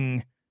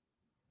in-ring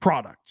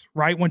product,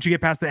 right? Once you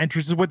get past the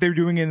entrances, what they were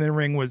doing in the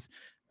ring was,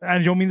 I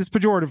don't mean this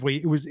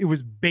pejoratively, it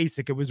was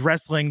basic. It was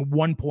wrestling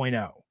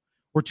 1.0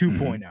 or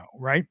 2.0,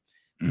 right?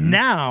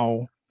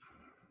 Now,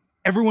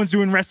 everyone's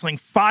doing wrestling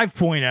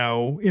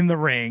 5.0 in the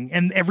ring,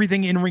 and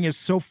everything in ring is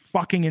so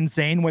fucking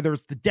insane, whether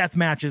it's the death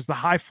matches, the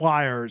high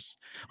flyers,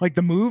 like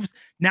the moves.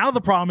 Now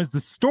the problem is the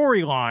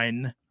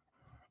storyline.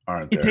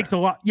 It takes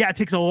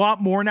a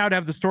lot more now to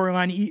have the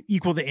storyline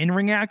equal the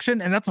in-ring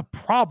action, and that's a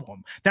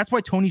problem. That's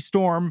why Tony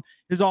Storm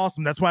is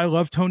awesome. That's why I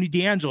love Tony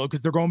D'Angelo,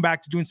 because they're going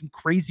back to doing some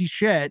crazy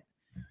shit.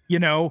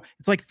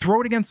 It's like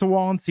throw it against the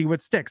wall and see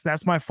what sticks.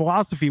 That's my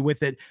philosophy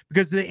with it,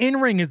 because the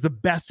in-ring is the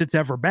best it's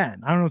ever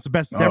been. I don't know if it's the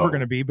best it's ever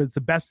going to be, but it's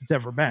the best it's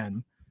ever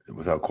been.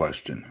 Without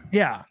question.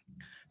 Yeah.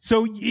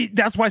 So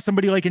that's why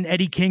somebody like an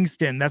Eddie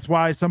Kingston, that's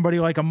why somebody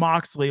like a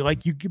Moxley,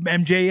 like you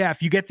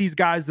MJF, you get these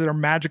guys that are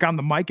magic on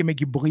the mic and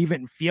make you believe it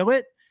and feel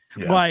it.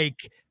 Yeah.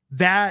 Like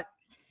that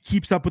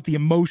keeps up with the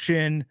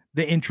emotion,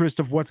 the interest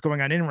of what's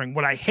going on in ring.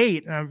 What I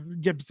hate, and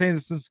I've been saying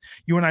this since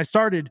you and I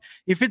started,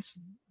 if it's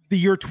the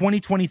year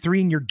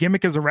 2023 and your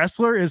gimmick as a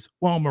wrestler is,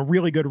 well, I'm a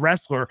really good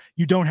wrestler,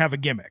 you don't have a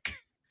gimmick.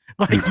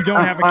 Like you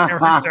don't have a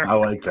character. I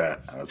like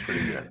that. That's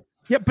pretty good.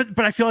 Yeah, but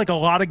I feel like a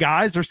lot of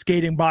guys are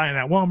skating by in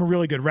that. Well, I'm a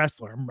really good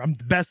wrestler. I'm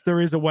the best there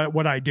is at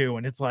what I do,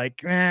 and it's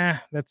like,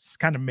 that's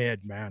kind of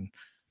mid, man.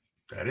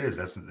 That is.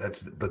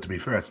 That's. But to be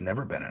fair, it's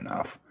never been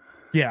enough.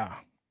 Yeah.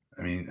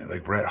 I mean,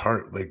 like Bret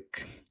Hart,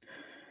 like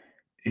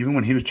even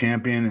when he was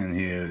champion, and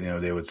he,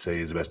 they would say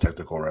he's the best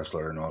technical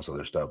wrestler and all this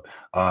other stuff.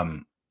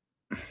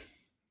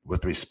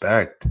 With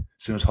respect, as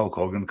soon as Hulk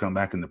Hogan would come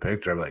back in the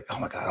picture, I'd be like, oh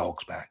my God,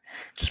 Hulk's back.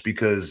 Just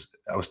because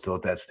I was still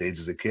at that stage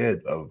as a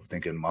kid of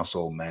thinking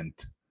muscle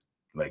meant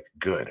like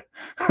good.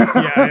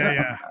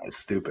 Yeah. It's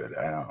stupid,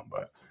 I know,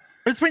 but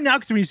it's funny now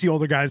because when you see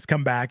older guys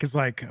come back, it's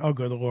like, oh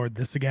good Lord,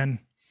 this again.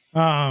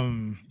 But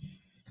I'm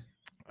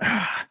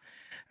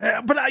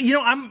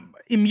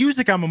in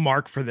music, I'm a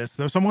mark for this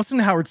though. So I'm listening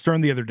to Howard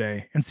Stern the other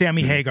day, and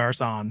Sammy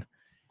Hagar's on,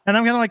 and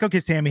I'm kind of like, okay,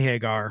 Sammy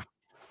Hagar,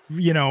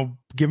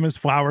 give him his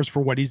flowers for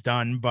what he's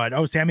done,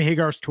 but Sammy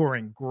Hagar's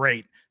touring,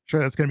 great, sure,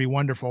 that's gonna be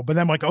wonderful. But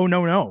then I'm like, oh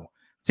no,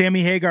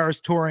 Sammy Hagar is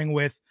touring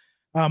with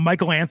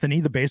Michael Anthony,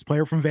 the bass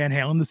player from Van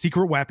Halen, the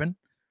Secret Weapon,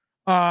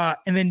 and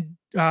then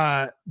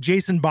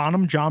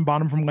John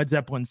Bonham from Led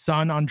Zeppelin's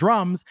son on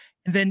drums,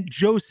 and then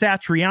Joe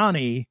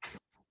Satriani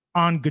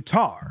on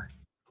guitar.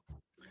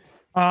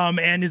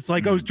 And it's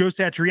like, Joe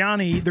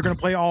Satriani, they're going to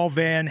play all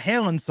Van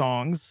Halen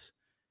songs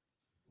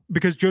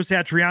because Joe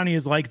Satriani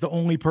is like the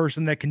only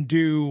person that can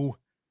do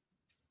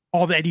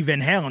all the Eddie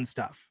Van Halen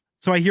stuff.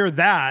 So I hear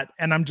that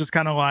and I'm just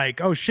kind of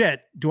like, oh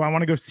shit, do I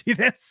want to go see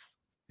this?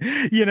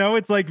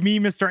 It's like me,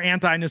 Mr.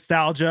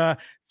 Anti-Nostalgia,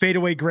 fade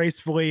away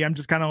gracefully. I'm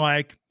just kind of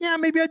like, yeah,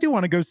 maybe I do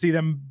want to go see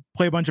them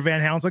play a bunch of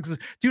Van Halen. Like,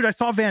 dude, I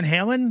saw Van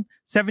Halen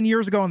 7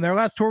 years ago on their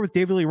last tour with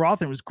David Lee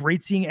Roth, and it was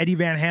great seeing Eddie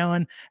Van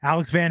Halen,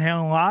 Alex Van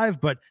Halen live,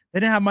 but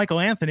they didn't have Michael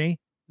Anthony. It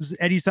was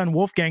Eddie's son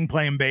Wolfgang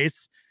playing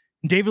bass.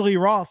 And David Lee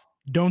Roth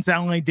don't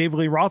sound like David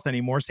Lee Roth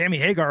anymore. Sammy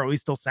Hagar at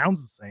least still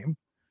sounds the same.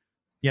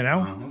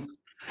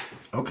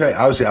 Okay,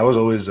 I was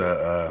always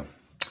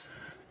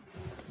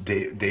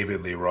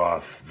David Lee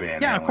Roth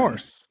Van Halen of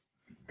course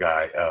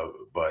guy,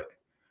 but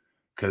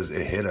because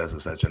it hit us at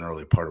such an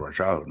early part of our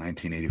childhood,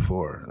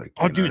 1984.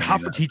 Like, dude,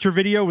 Hot for Teacher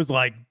video was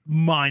like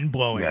mind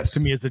blowing to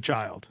me as a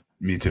child.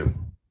 Me too.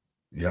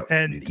 Yep.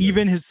 And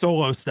even his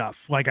solo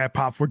stuff, like I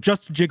popped for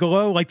Just a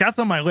Gigolo, like that's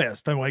on my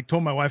list. I like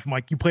told my wife, I'm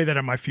like, you play that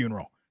at my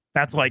funeral.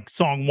 That's like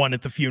song 1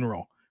 at the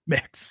funeral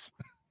mix.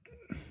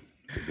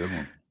 It's a good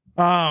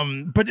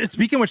one. But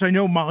speaking of which, I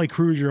know Motley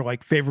Crue is your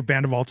like favorite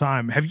band of all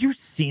time. Have you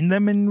seen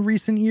them in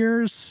recent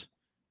years?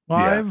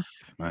 live.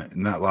 Yeah, right.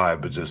 Not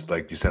live, but just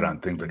like you said on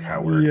things like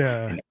Howard.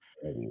 Yeah.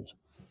 And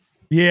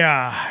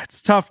Yeah,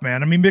 it's tough,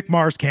 man. I mean, Mick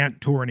Mars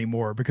can't tour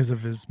anymore because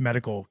of his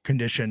medical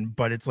condition,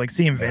 but it's like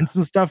seeing Vince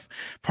and stuff.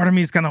 Part of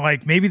me is kind of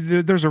like, maybe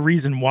there's a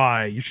reason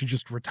why you should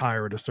just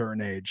retire at a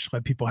certain age.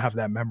 Let people have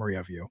that memory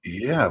of you.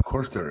 Yeah, of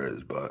course there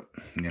is, but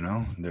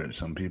there's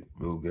some people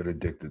who get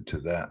addicted to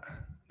that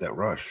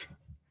rush.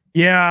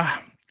 Yeah,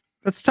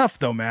 that's tough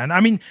though, man. I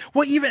mean,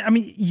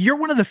 you're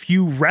one of the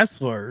few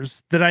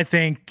wrestlers that I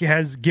think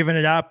has given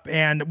it up,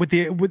 and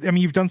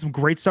you've done some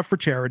great stuff for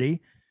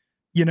charity.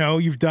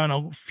 You've done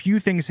a few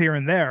things here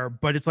and there,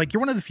 but it's like you're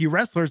one of the few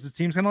wrestlers that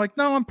seems kind of like,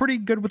 no, I'm pretty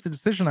good with the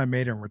decision I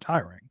made in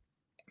retiring.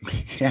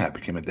 Yeah, I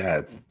became a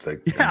dad. It's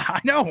like, yeah, I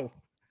know.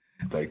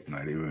 It's like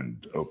not even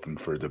open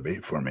for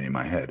debate for me in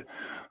my head.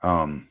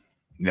 And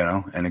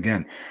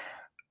again,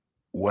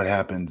 what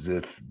happens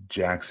if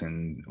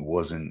Jackson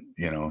wasn't,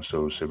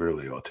 so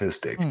severely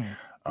autistic?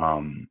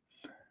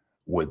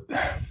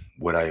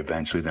 Would I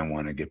eventually then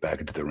want to get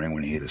back into the ring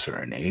when he hit a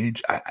certain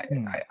age?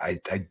 I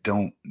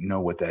don't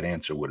know what that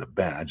answer would have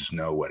been. I just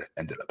know what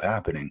ended up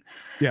happening.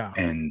 Yeah.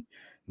 And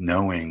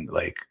knowing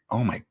like,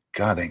 oh my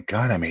God, thank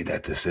God I made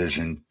that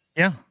decision.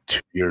 Yeah.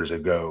 2 years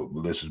ago.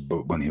 This is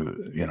when he was,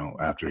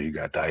 after he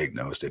got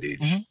diagnosed at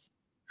age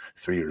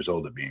 3 years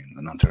old of being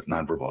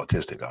nonverbal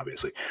autistic,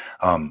 obviously.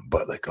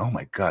 But like, oh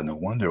my God, no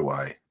wonder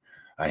why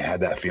I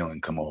had that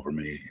feeling come over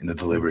me in the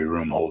delivery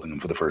room, holding him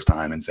for the first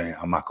time and saying,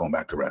 I'm not going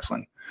back to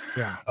wrestling.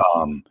 Yeah.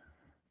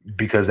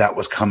 Because that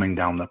was coming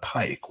down the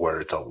pike where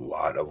it's a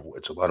lot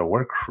of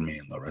work for me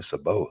and Larissa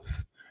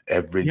both.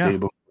 Every day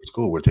before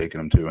school, we're taking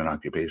them to an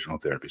occupational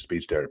therapy,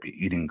 speech therapy,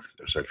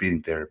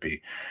 feeding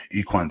therapy,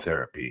 equine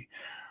therapy,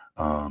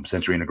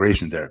 sensory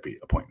integration therapy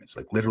appointments,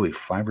 like literally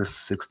 5 or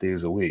 6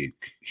 days a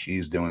week.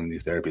 He's doing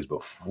these therapies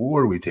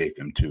before we take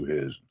him to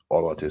his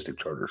all autistic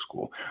charter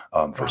school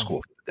for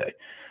school for the day.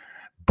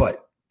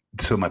 But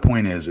so my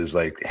point is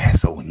like,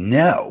 so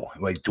no,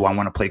 like, do I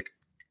want to play,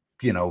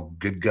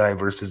 good guy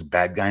versus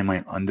bad guy in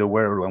my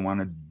underwear? Or do I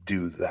want to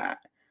do that?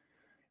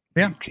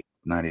 Yeah. It's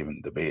not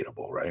even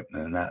debatable. Right.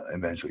 And that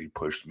eventually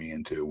pushed me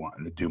into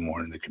wanting to do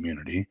more in the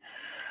community,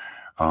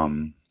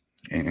 and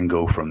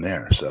go from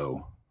there.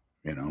 So,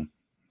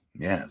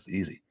 yeah, it's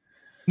easy.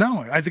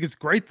 No, I think it's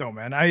great though,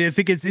 man. I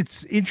think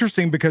it's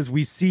interesting because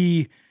we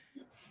see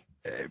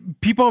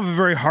people have a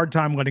very hard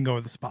time letting go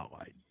of the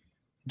spotlight.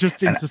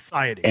 Just in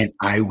society. And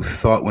I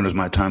thought when it was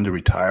my time to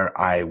retire,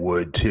 I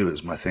would too.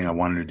 It's my thing I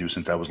wanted to do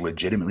since I was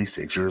legitimately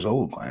 6 years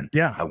old, Glenn.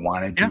 Yeah. I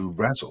wanted to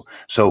wrestle.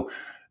 So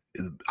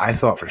I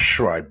thought for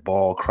sure I'd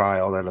bawl, cry,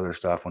 all that other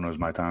stuff when it was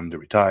my time to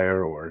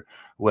retire or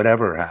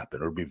whatever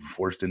happened, or be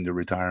forced into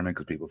retirement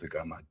because people think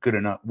I'm not good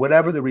enough,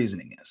 whatever the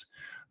reasoning is.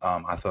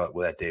 I thought,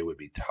 well, that day would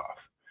be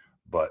tough.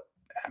 But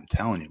I'm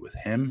telling you, with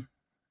him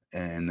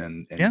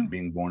and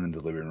being born in the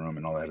living room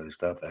and all that other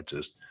stuff, that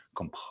just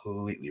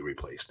completely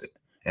replaced it.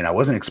 And I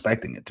wasn't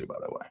expecting it to, by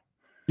the way.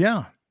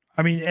 Yeah.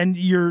 I mean, and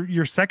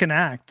your second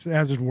act,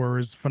 as it were,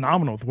 is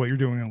phenomenal with what you're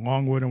doing in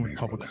Longwood and with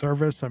public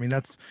service. I mean,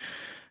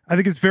 I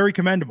think it's very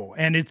commendable,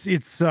 and it's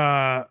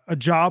a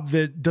job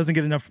that doesn't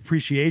get enough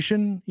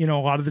appreciation. A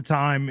lot of the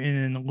time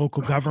in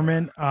local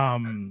government. I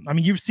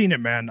mean, you've seen it,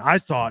 man. I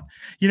saw it.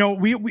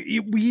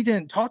 We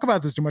didn't talk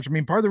about this too much. I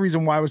mean, part of the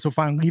reason why I was so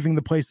fine leaving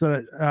the place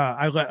that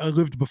I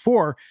lived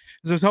before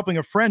is I was helping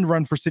a friend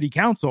run for city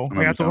council.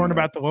 I got to learn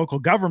about the local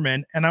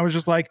government, and I was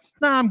just like,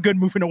 nah, I'm good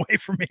moving away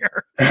from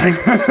here.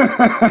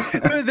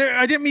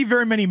 I didn't meet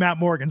very many Matt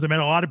Morgans. I met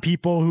a lot of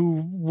people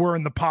who were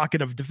in the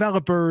pocket of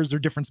developers or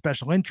different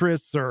special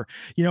interests, or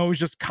it was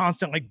just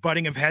constant like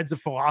butting of heads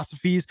of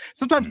philosophies,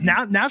 sometimes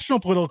national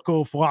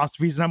political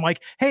philosophies. And I'm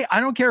like, hey, I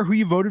don't care who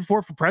you voted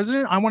for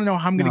president. I want to know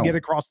how I'm going to get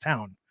across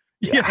town.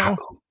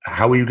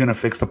 How are you going to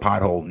fix the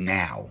pothole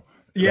now?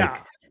 Yeah.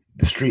 Like,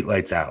 the street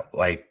lights out,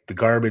 like the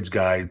garbage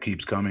guy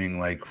keeps coming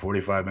like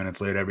 45 minutes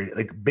late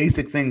like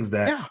basic things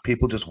that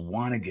people just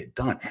want to get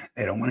done.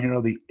 They don't want to hear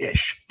all the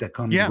ish that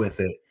comes with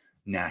it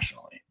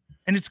nationally.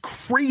 And it's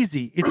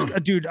crazy. It's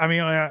dude. I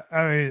mean,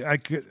 I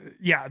could,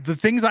 the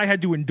things I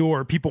had to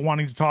endure, people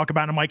wanting to talk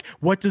about. And I'm like,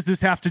 what does this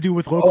have to do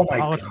with local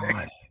politics?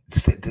 God.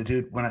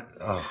 Dude, don't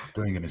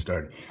even get me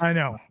started. I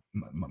know.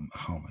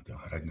 Oh my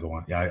God, I can go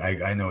on. Yeah,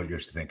 I know what you're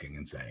thinking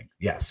and saying.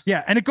 Yes.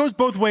 Yeah, and it goes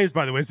both ways,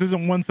 by the way. This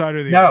isn't one side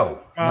or the other.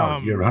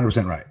 No, you're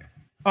 100% right.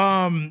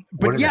 But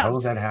what the hell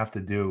does that have to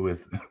do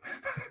with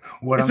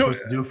what I'm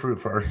supposed to do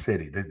for our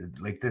city?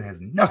 That has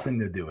nothing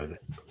to do with it.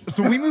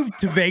 So we moved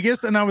to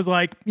Vegas, and I was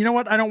like, you know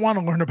what? I don't want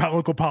to learn about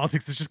local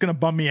politics. It's just going to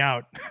bum me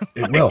out.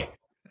 It will.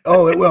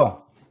 Oh, it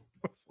will.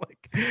 It's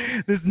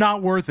like, this is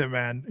not worth it,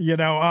 man.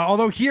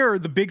 Although here,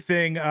 the big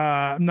thing,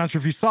 I'm not sure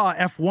if you saw,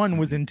 F1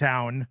 was in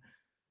town.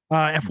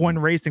 F1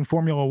 racing,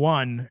 Formula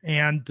One,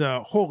 and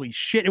holy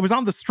shit, it was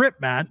on the strip,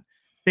 Matt.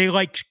 They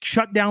like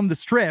shut down the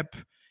strip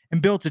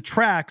and built a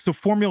track so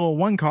Formula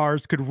One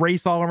cars could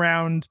race all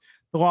around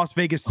the Las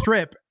Vegas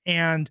Strip,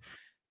 and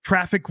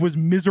traffic was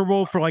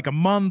miserable for like a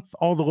month.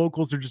 All the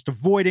locals are just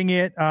avoiding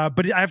it.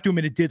 But I have to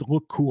admit, it did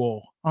look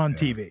cool on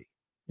TV.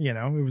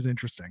 It was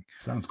interesting.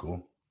 Sounds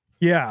cool.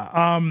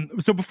 Yeah.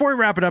 So before we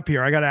wrap it up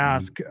here, I got to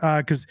ask,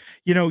 because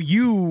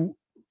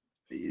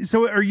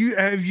so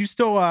have you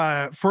still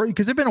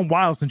because it's been a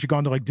while since you've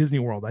gone to like Disney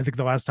World. I think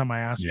the last time I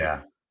asked.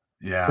 Yeah.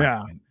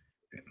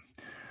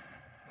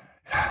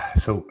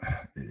 So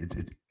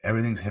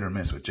everything's hit or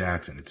miss with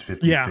Jackson. It's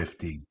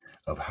 50-50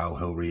 of how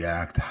he'll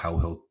react, how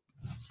he'll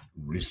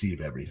receive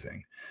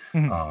everything,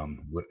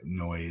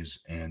 noise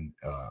and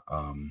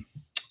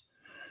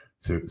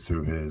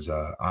through his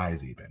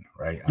eyes, even,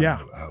 right?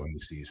 How he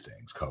sees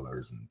things,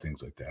 colors and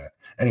things like that.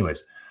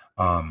 Anyways,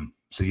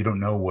 so you don't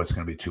know what's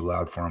going to be too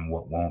loud for him,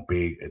 what won't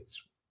be.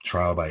 It's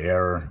trial by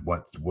error.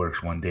 What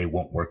works one day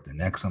won't work the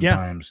next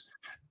sometimes.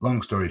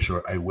 Long story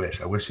short, I wish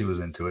he was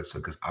into it. So,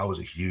 because I was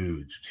a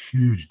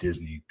huge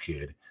Disney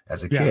kid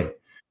as a kid.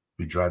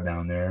 We drive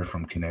down there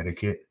from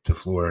Connecticut to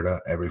Florida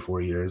every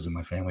 4 years in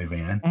my family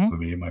van with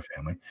me and my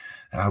family,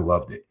 and I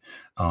loved it.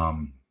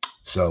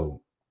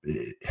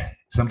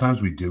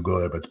 Sometimes we do go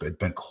there, but it's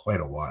been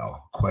quite a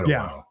while.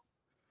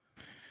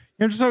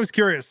 I'm just always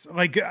curious.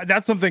 Like,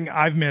 that's something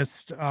I've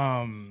missed.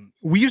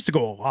 We used to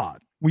go a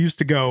lot. We used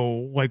to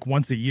go like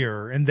once a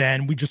year, and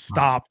then we just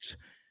stopped.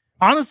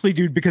 Honestly,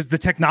 dude, because the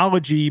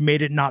technology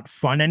made it not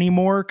fun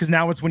anymore. Because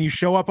now it's when you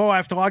show up, I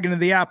have to log into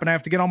the app and I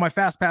have to get all my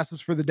fast passes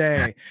for the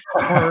day,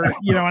 or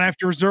and I have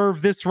to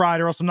reserve this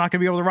ride, or else I'm not gonna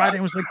be able to ride it. And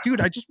it was like,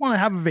 dude, I just want to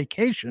have a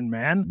vacation,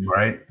 man.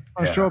 Right?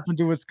 I'll show up and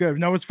do what's good.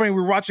 No, it's funny.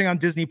 We were watching on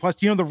Disney Plus.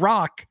 The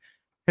Rock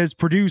has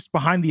produced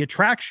Behind the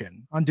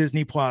Attraction on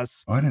Disney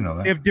Plus. Oh, I didn't know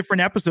that. They have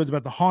different episodes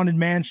about the Haunted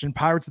Mansion,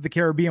 Pirates of the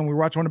Caribbean. We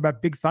watched one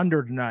about Big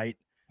Thunder tonight.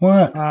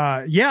 What?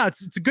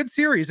 It's a good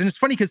series, and it's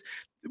funny because.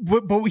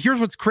 But here's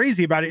what's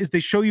crazy about it is they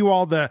show you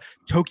all the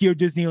Tokyo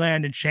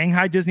Disneyland and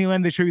Shanghai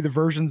Disneyland. They show you the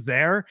versions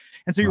there.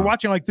 And so you're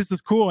watching like, this is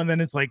cool. And then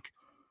it's like,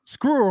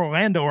 screw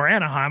Orlando or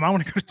Anaheim. I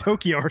want to go to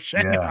Tokyo or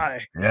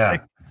Shanghai. Yeah.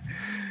 Like,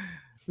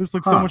 this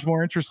looks so much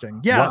more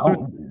interesting. Yeah.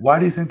 Why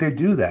do you think they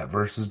do that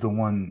versus the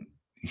one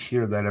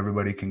here that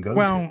everybody can go to?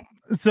 Well,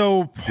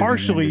 so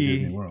partially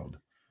Disney World.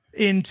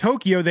 In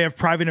Tokyo, they have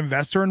private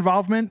investor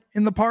involvement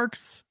in the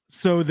parks.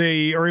 So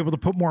they are able to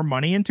put more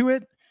money into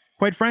it.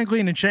 Quite frankly,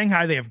 and in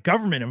Shanghai, they have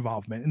government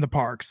involvement in the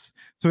parks,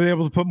 so they're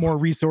able to put more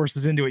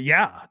resources into it.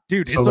 Yeah,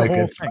 dude, so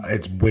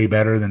it's way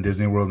better than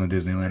Disney World and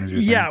Disneyland, as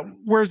you're saying?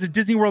 Whereas at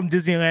Disney World and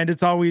Disneyland,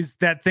 it's always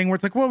that thing where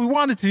it's like, well, we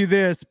wanted to do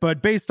this,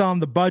 but based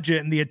on the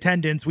budget and the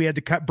attendance, we had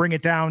to bring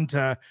it down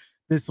to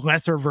this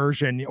lesser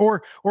version.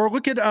 Or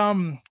look at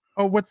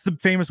what's the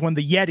famous one,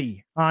 the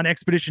Yeti on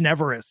Expedition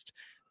Everest.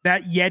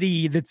 That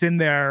Yeti that's in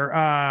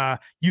there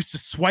used to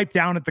swipe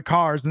down at the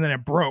cars and then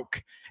it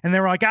broke. And they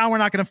were like, we're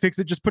not going to fix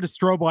it. Just put a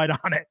strobe light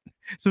on it.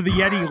 So the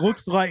Yeti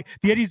looks like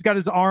the Yeti's got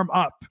his arm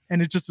up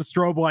and it's just a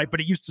strobe light,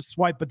 but it used to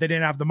swipe, but they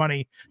didn't have the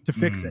money to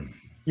fix it.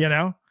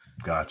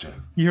 Gotcha.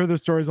 You hear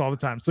those stories all the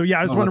time. So I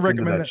just want to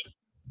recommend that.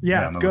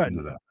 It's good.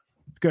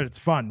 It's good. It's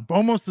fun.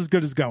 Almost as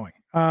good as going.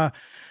 But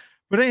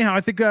anyhow,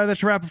 I think that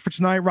should wrap it for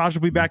tonight. Raj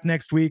will be back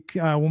next week.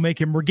 We'll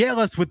make him regale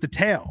us with the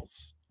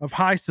tales of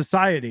high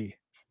society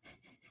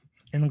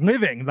and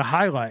living the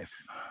high life.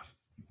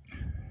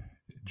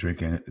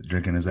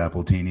 Drinking his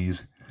apple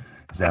teenies,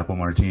 his apple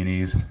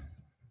martinis.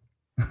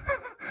 Do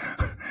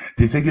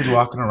you think he's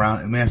walking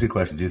around? Let me ask you a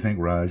question. Do you think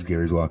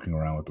Gary's walking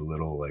around with a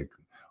little, like,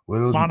 what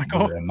are those?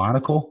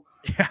 Monocle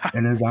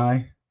in his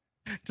eye?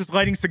 Just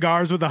lighting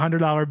cigars with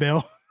 $100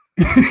 bill.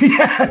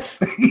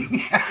 Yes.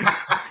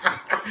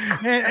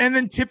 and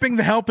then tipping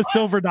the help a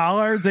silver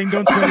dollar, saying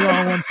don't spend it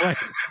all in one place.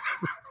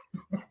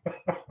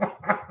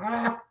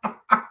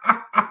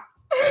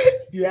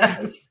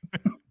 Yes.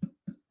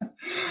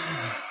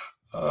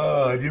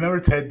 Do you remember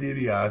Ted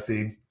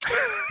DiBiase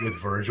with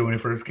Virgil when he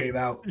first came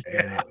out?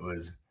 And it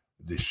was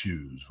the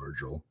shoes,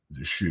 Virgil,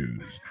 the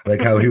shoes.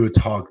 Like how he would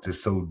talk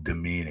just so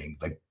demeaning.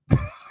 Like,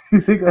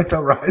 you think that's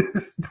all right?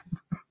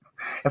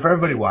 And for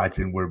everybody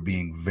watching, we're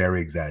being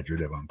very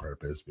exaggerative on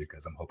purpose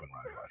because I'm hoping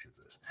Ryan watches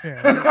this.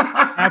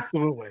 Yeah,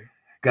 absolutely.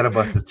 Got to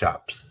bust his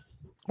chops.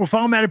 Well,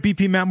 follow Matt at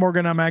BP Matt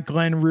Morgan. I'm at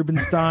Glenn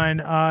Rubenstein.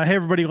 Hey,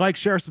 everybody, like,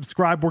 share,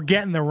 subscribe. We're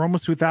getting there. We're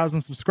almost to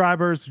 1,000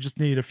 subscribers. We just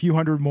need a few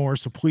hundred more.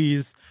 So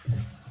please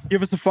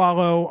give us a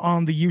follow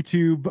on the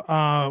YouTube.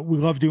 We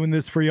love doing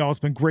this for y'all. It's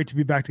been great to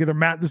be back together.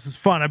 Matt, this is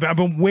fun. I've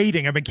been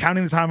waiting. I've been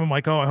counting the time. I'm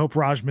like, I hope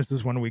Raj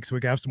misses 1 week so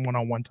we can have some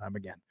one-on-one time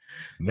again.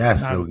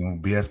 Yes, so we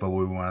can BS about what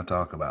we want to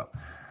talk about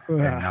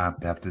and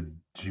not have to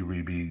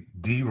be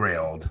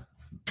derailed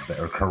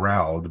or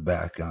corralled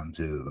back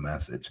onto the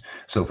message.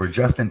 So for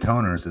Justin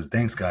Toner, it says,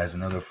 thanks, guys.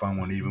 Another fun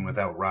one, even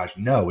without Raj.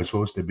 No, it's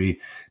supposed to be,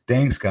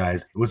 thanks,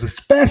 guys. It was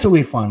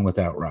especially fun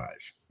without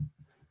Raj.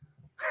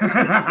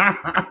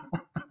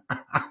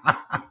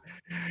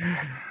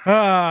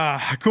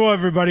 Cool,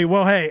 everybody.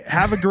 Well, hey,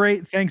 have a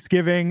great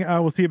Thanksgiving.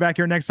 We'll see you back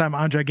here next time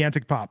on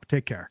Gigantic Pop.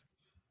 Take care.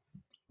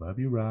 Love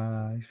you,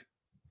 Raj.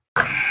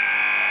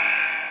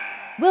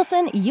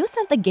 Wilson, you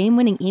sent the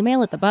game-winning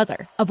email at the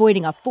buzzer,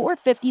 avoiding a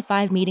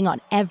 4:55 meeting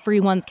on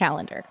everyone's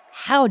calendar.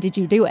 How did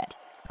you do it?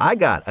 I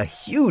got a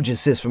huge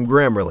assist from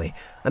Grammarly,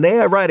 an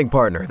AI writing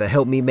partner that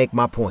helped me make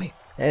my point.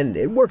 And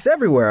it works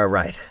everywhere I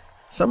write.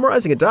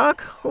 Summarizing a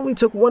doc only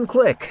took one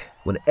click.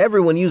 When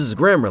everyone uses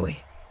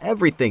Grammarly,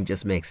 everything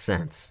just makes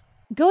sense.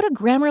 Go to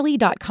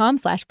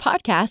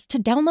Grammarly.com/podcast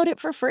to download it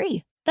for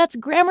free. That's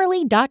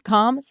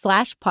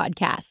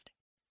Grammarly.com/podcast.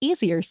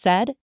 Easier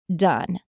said, done.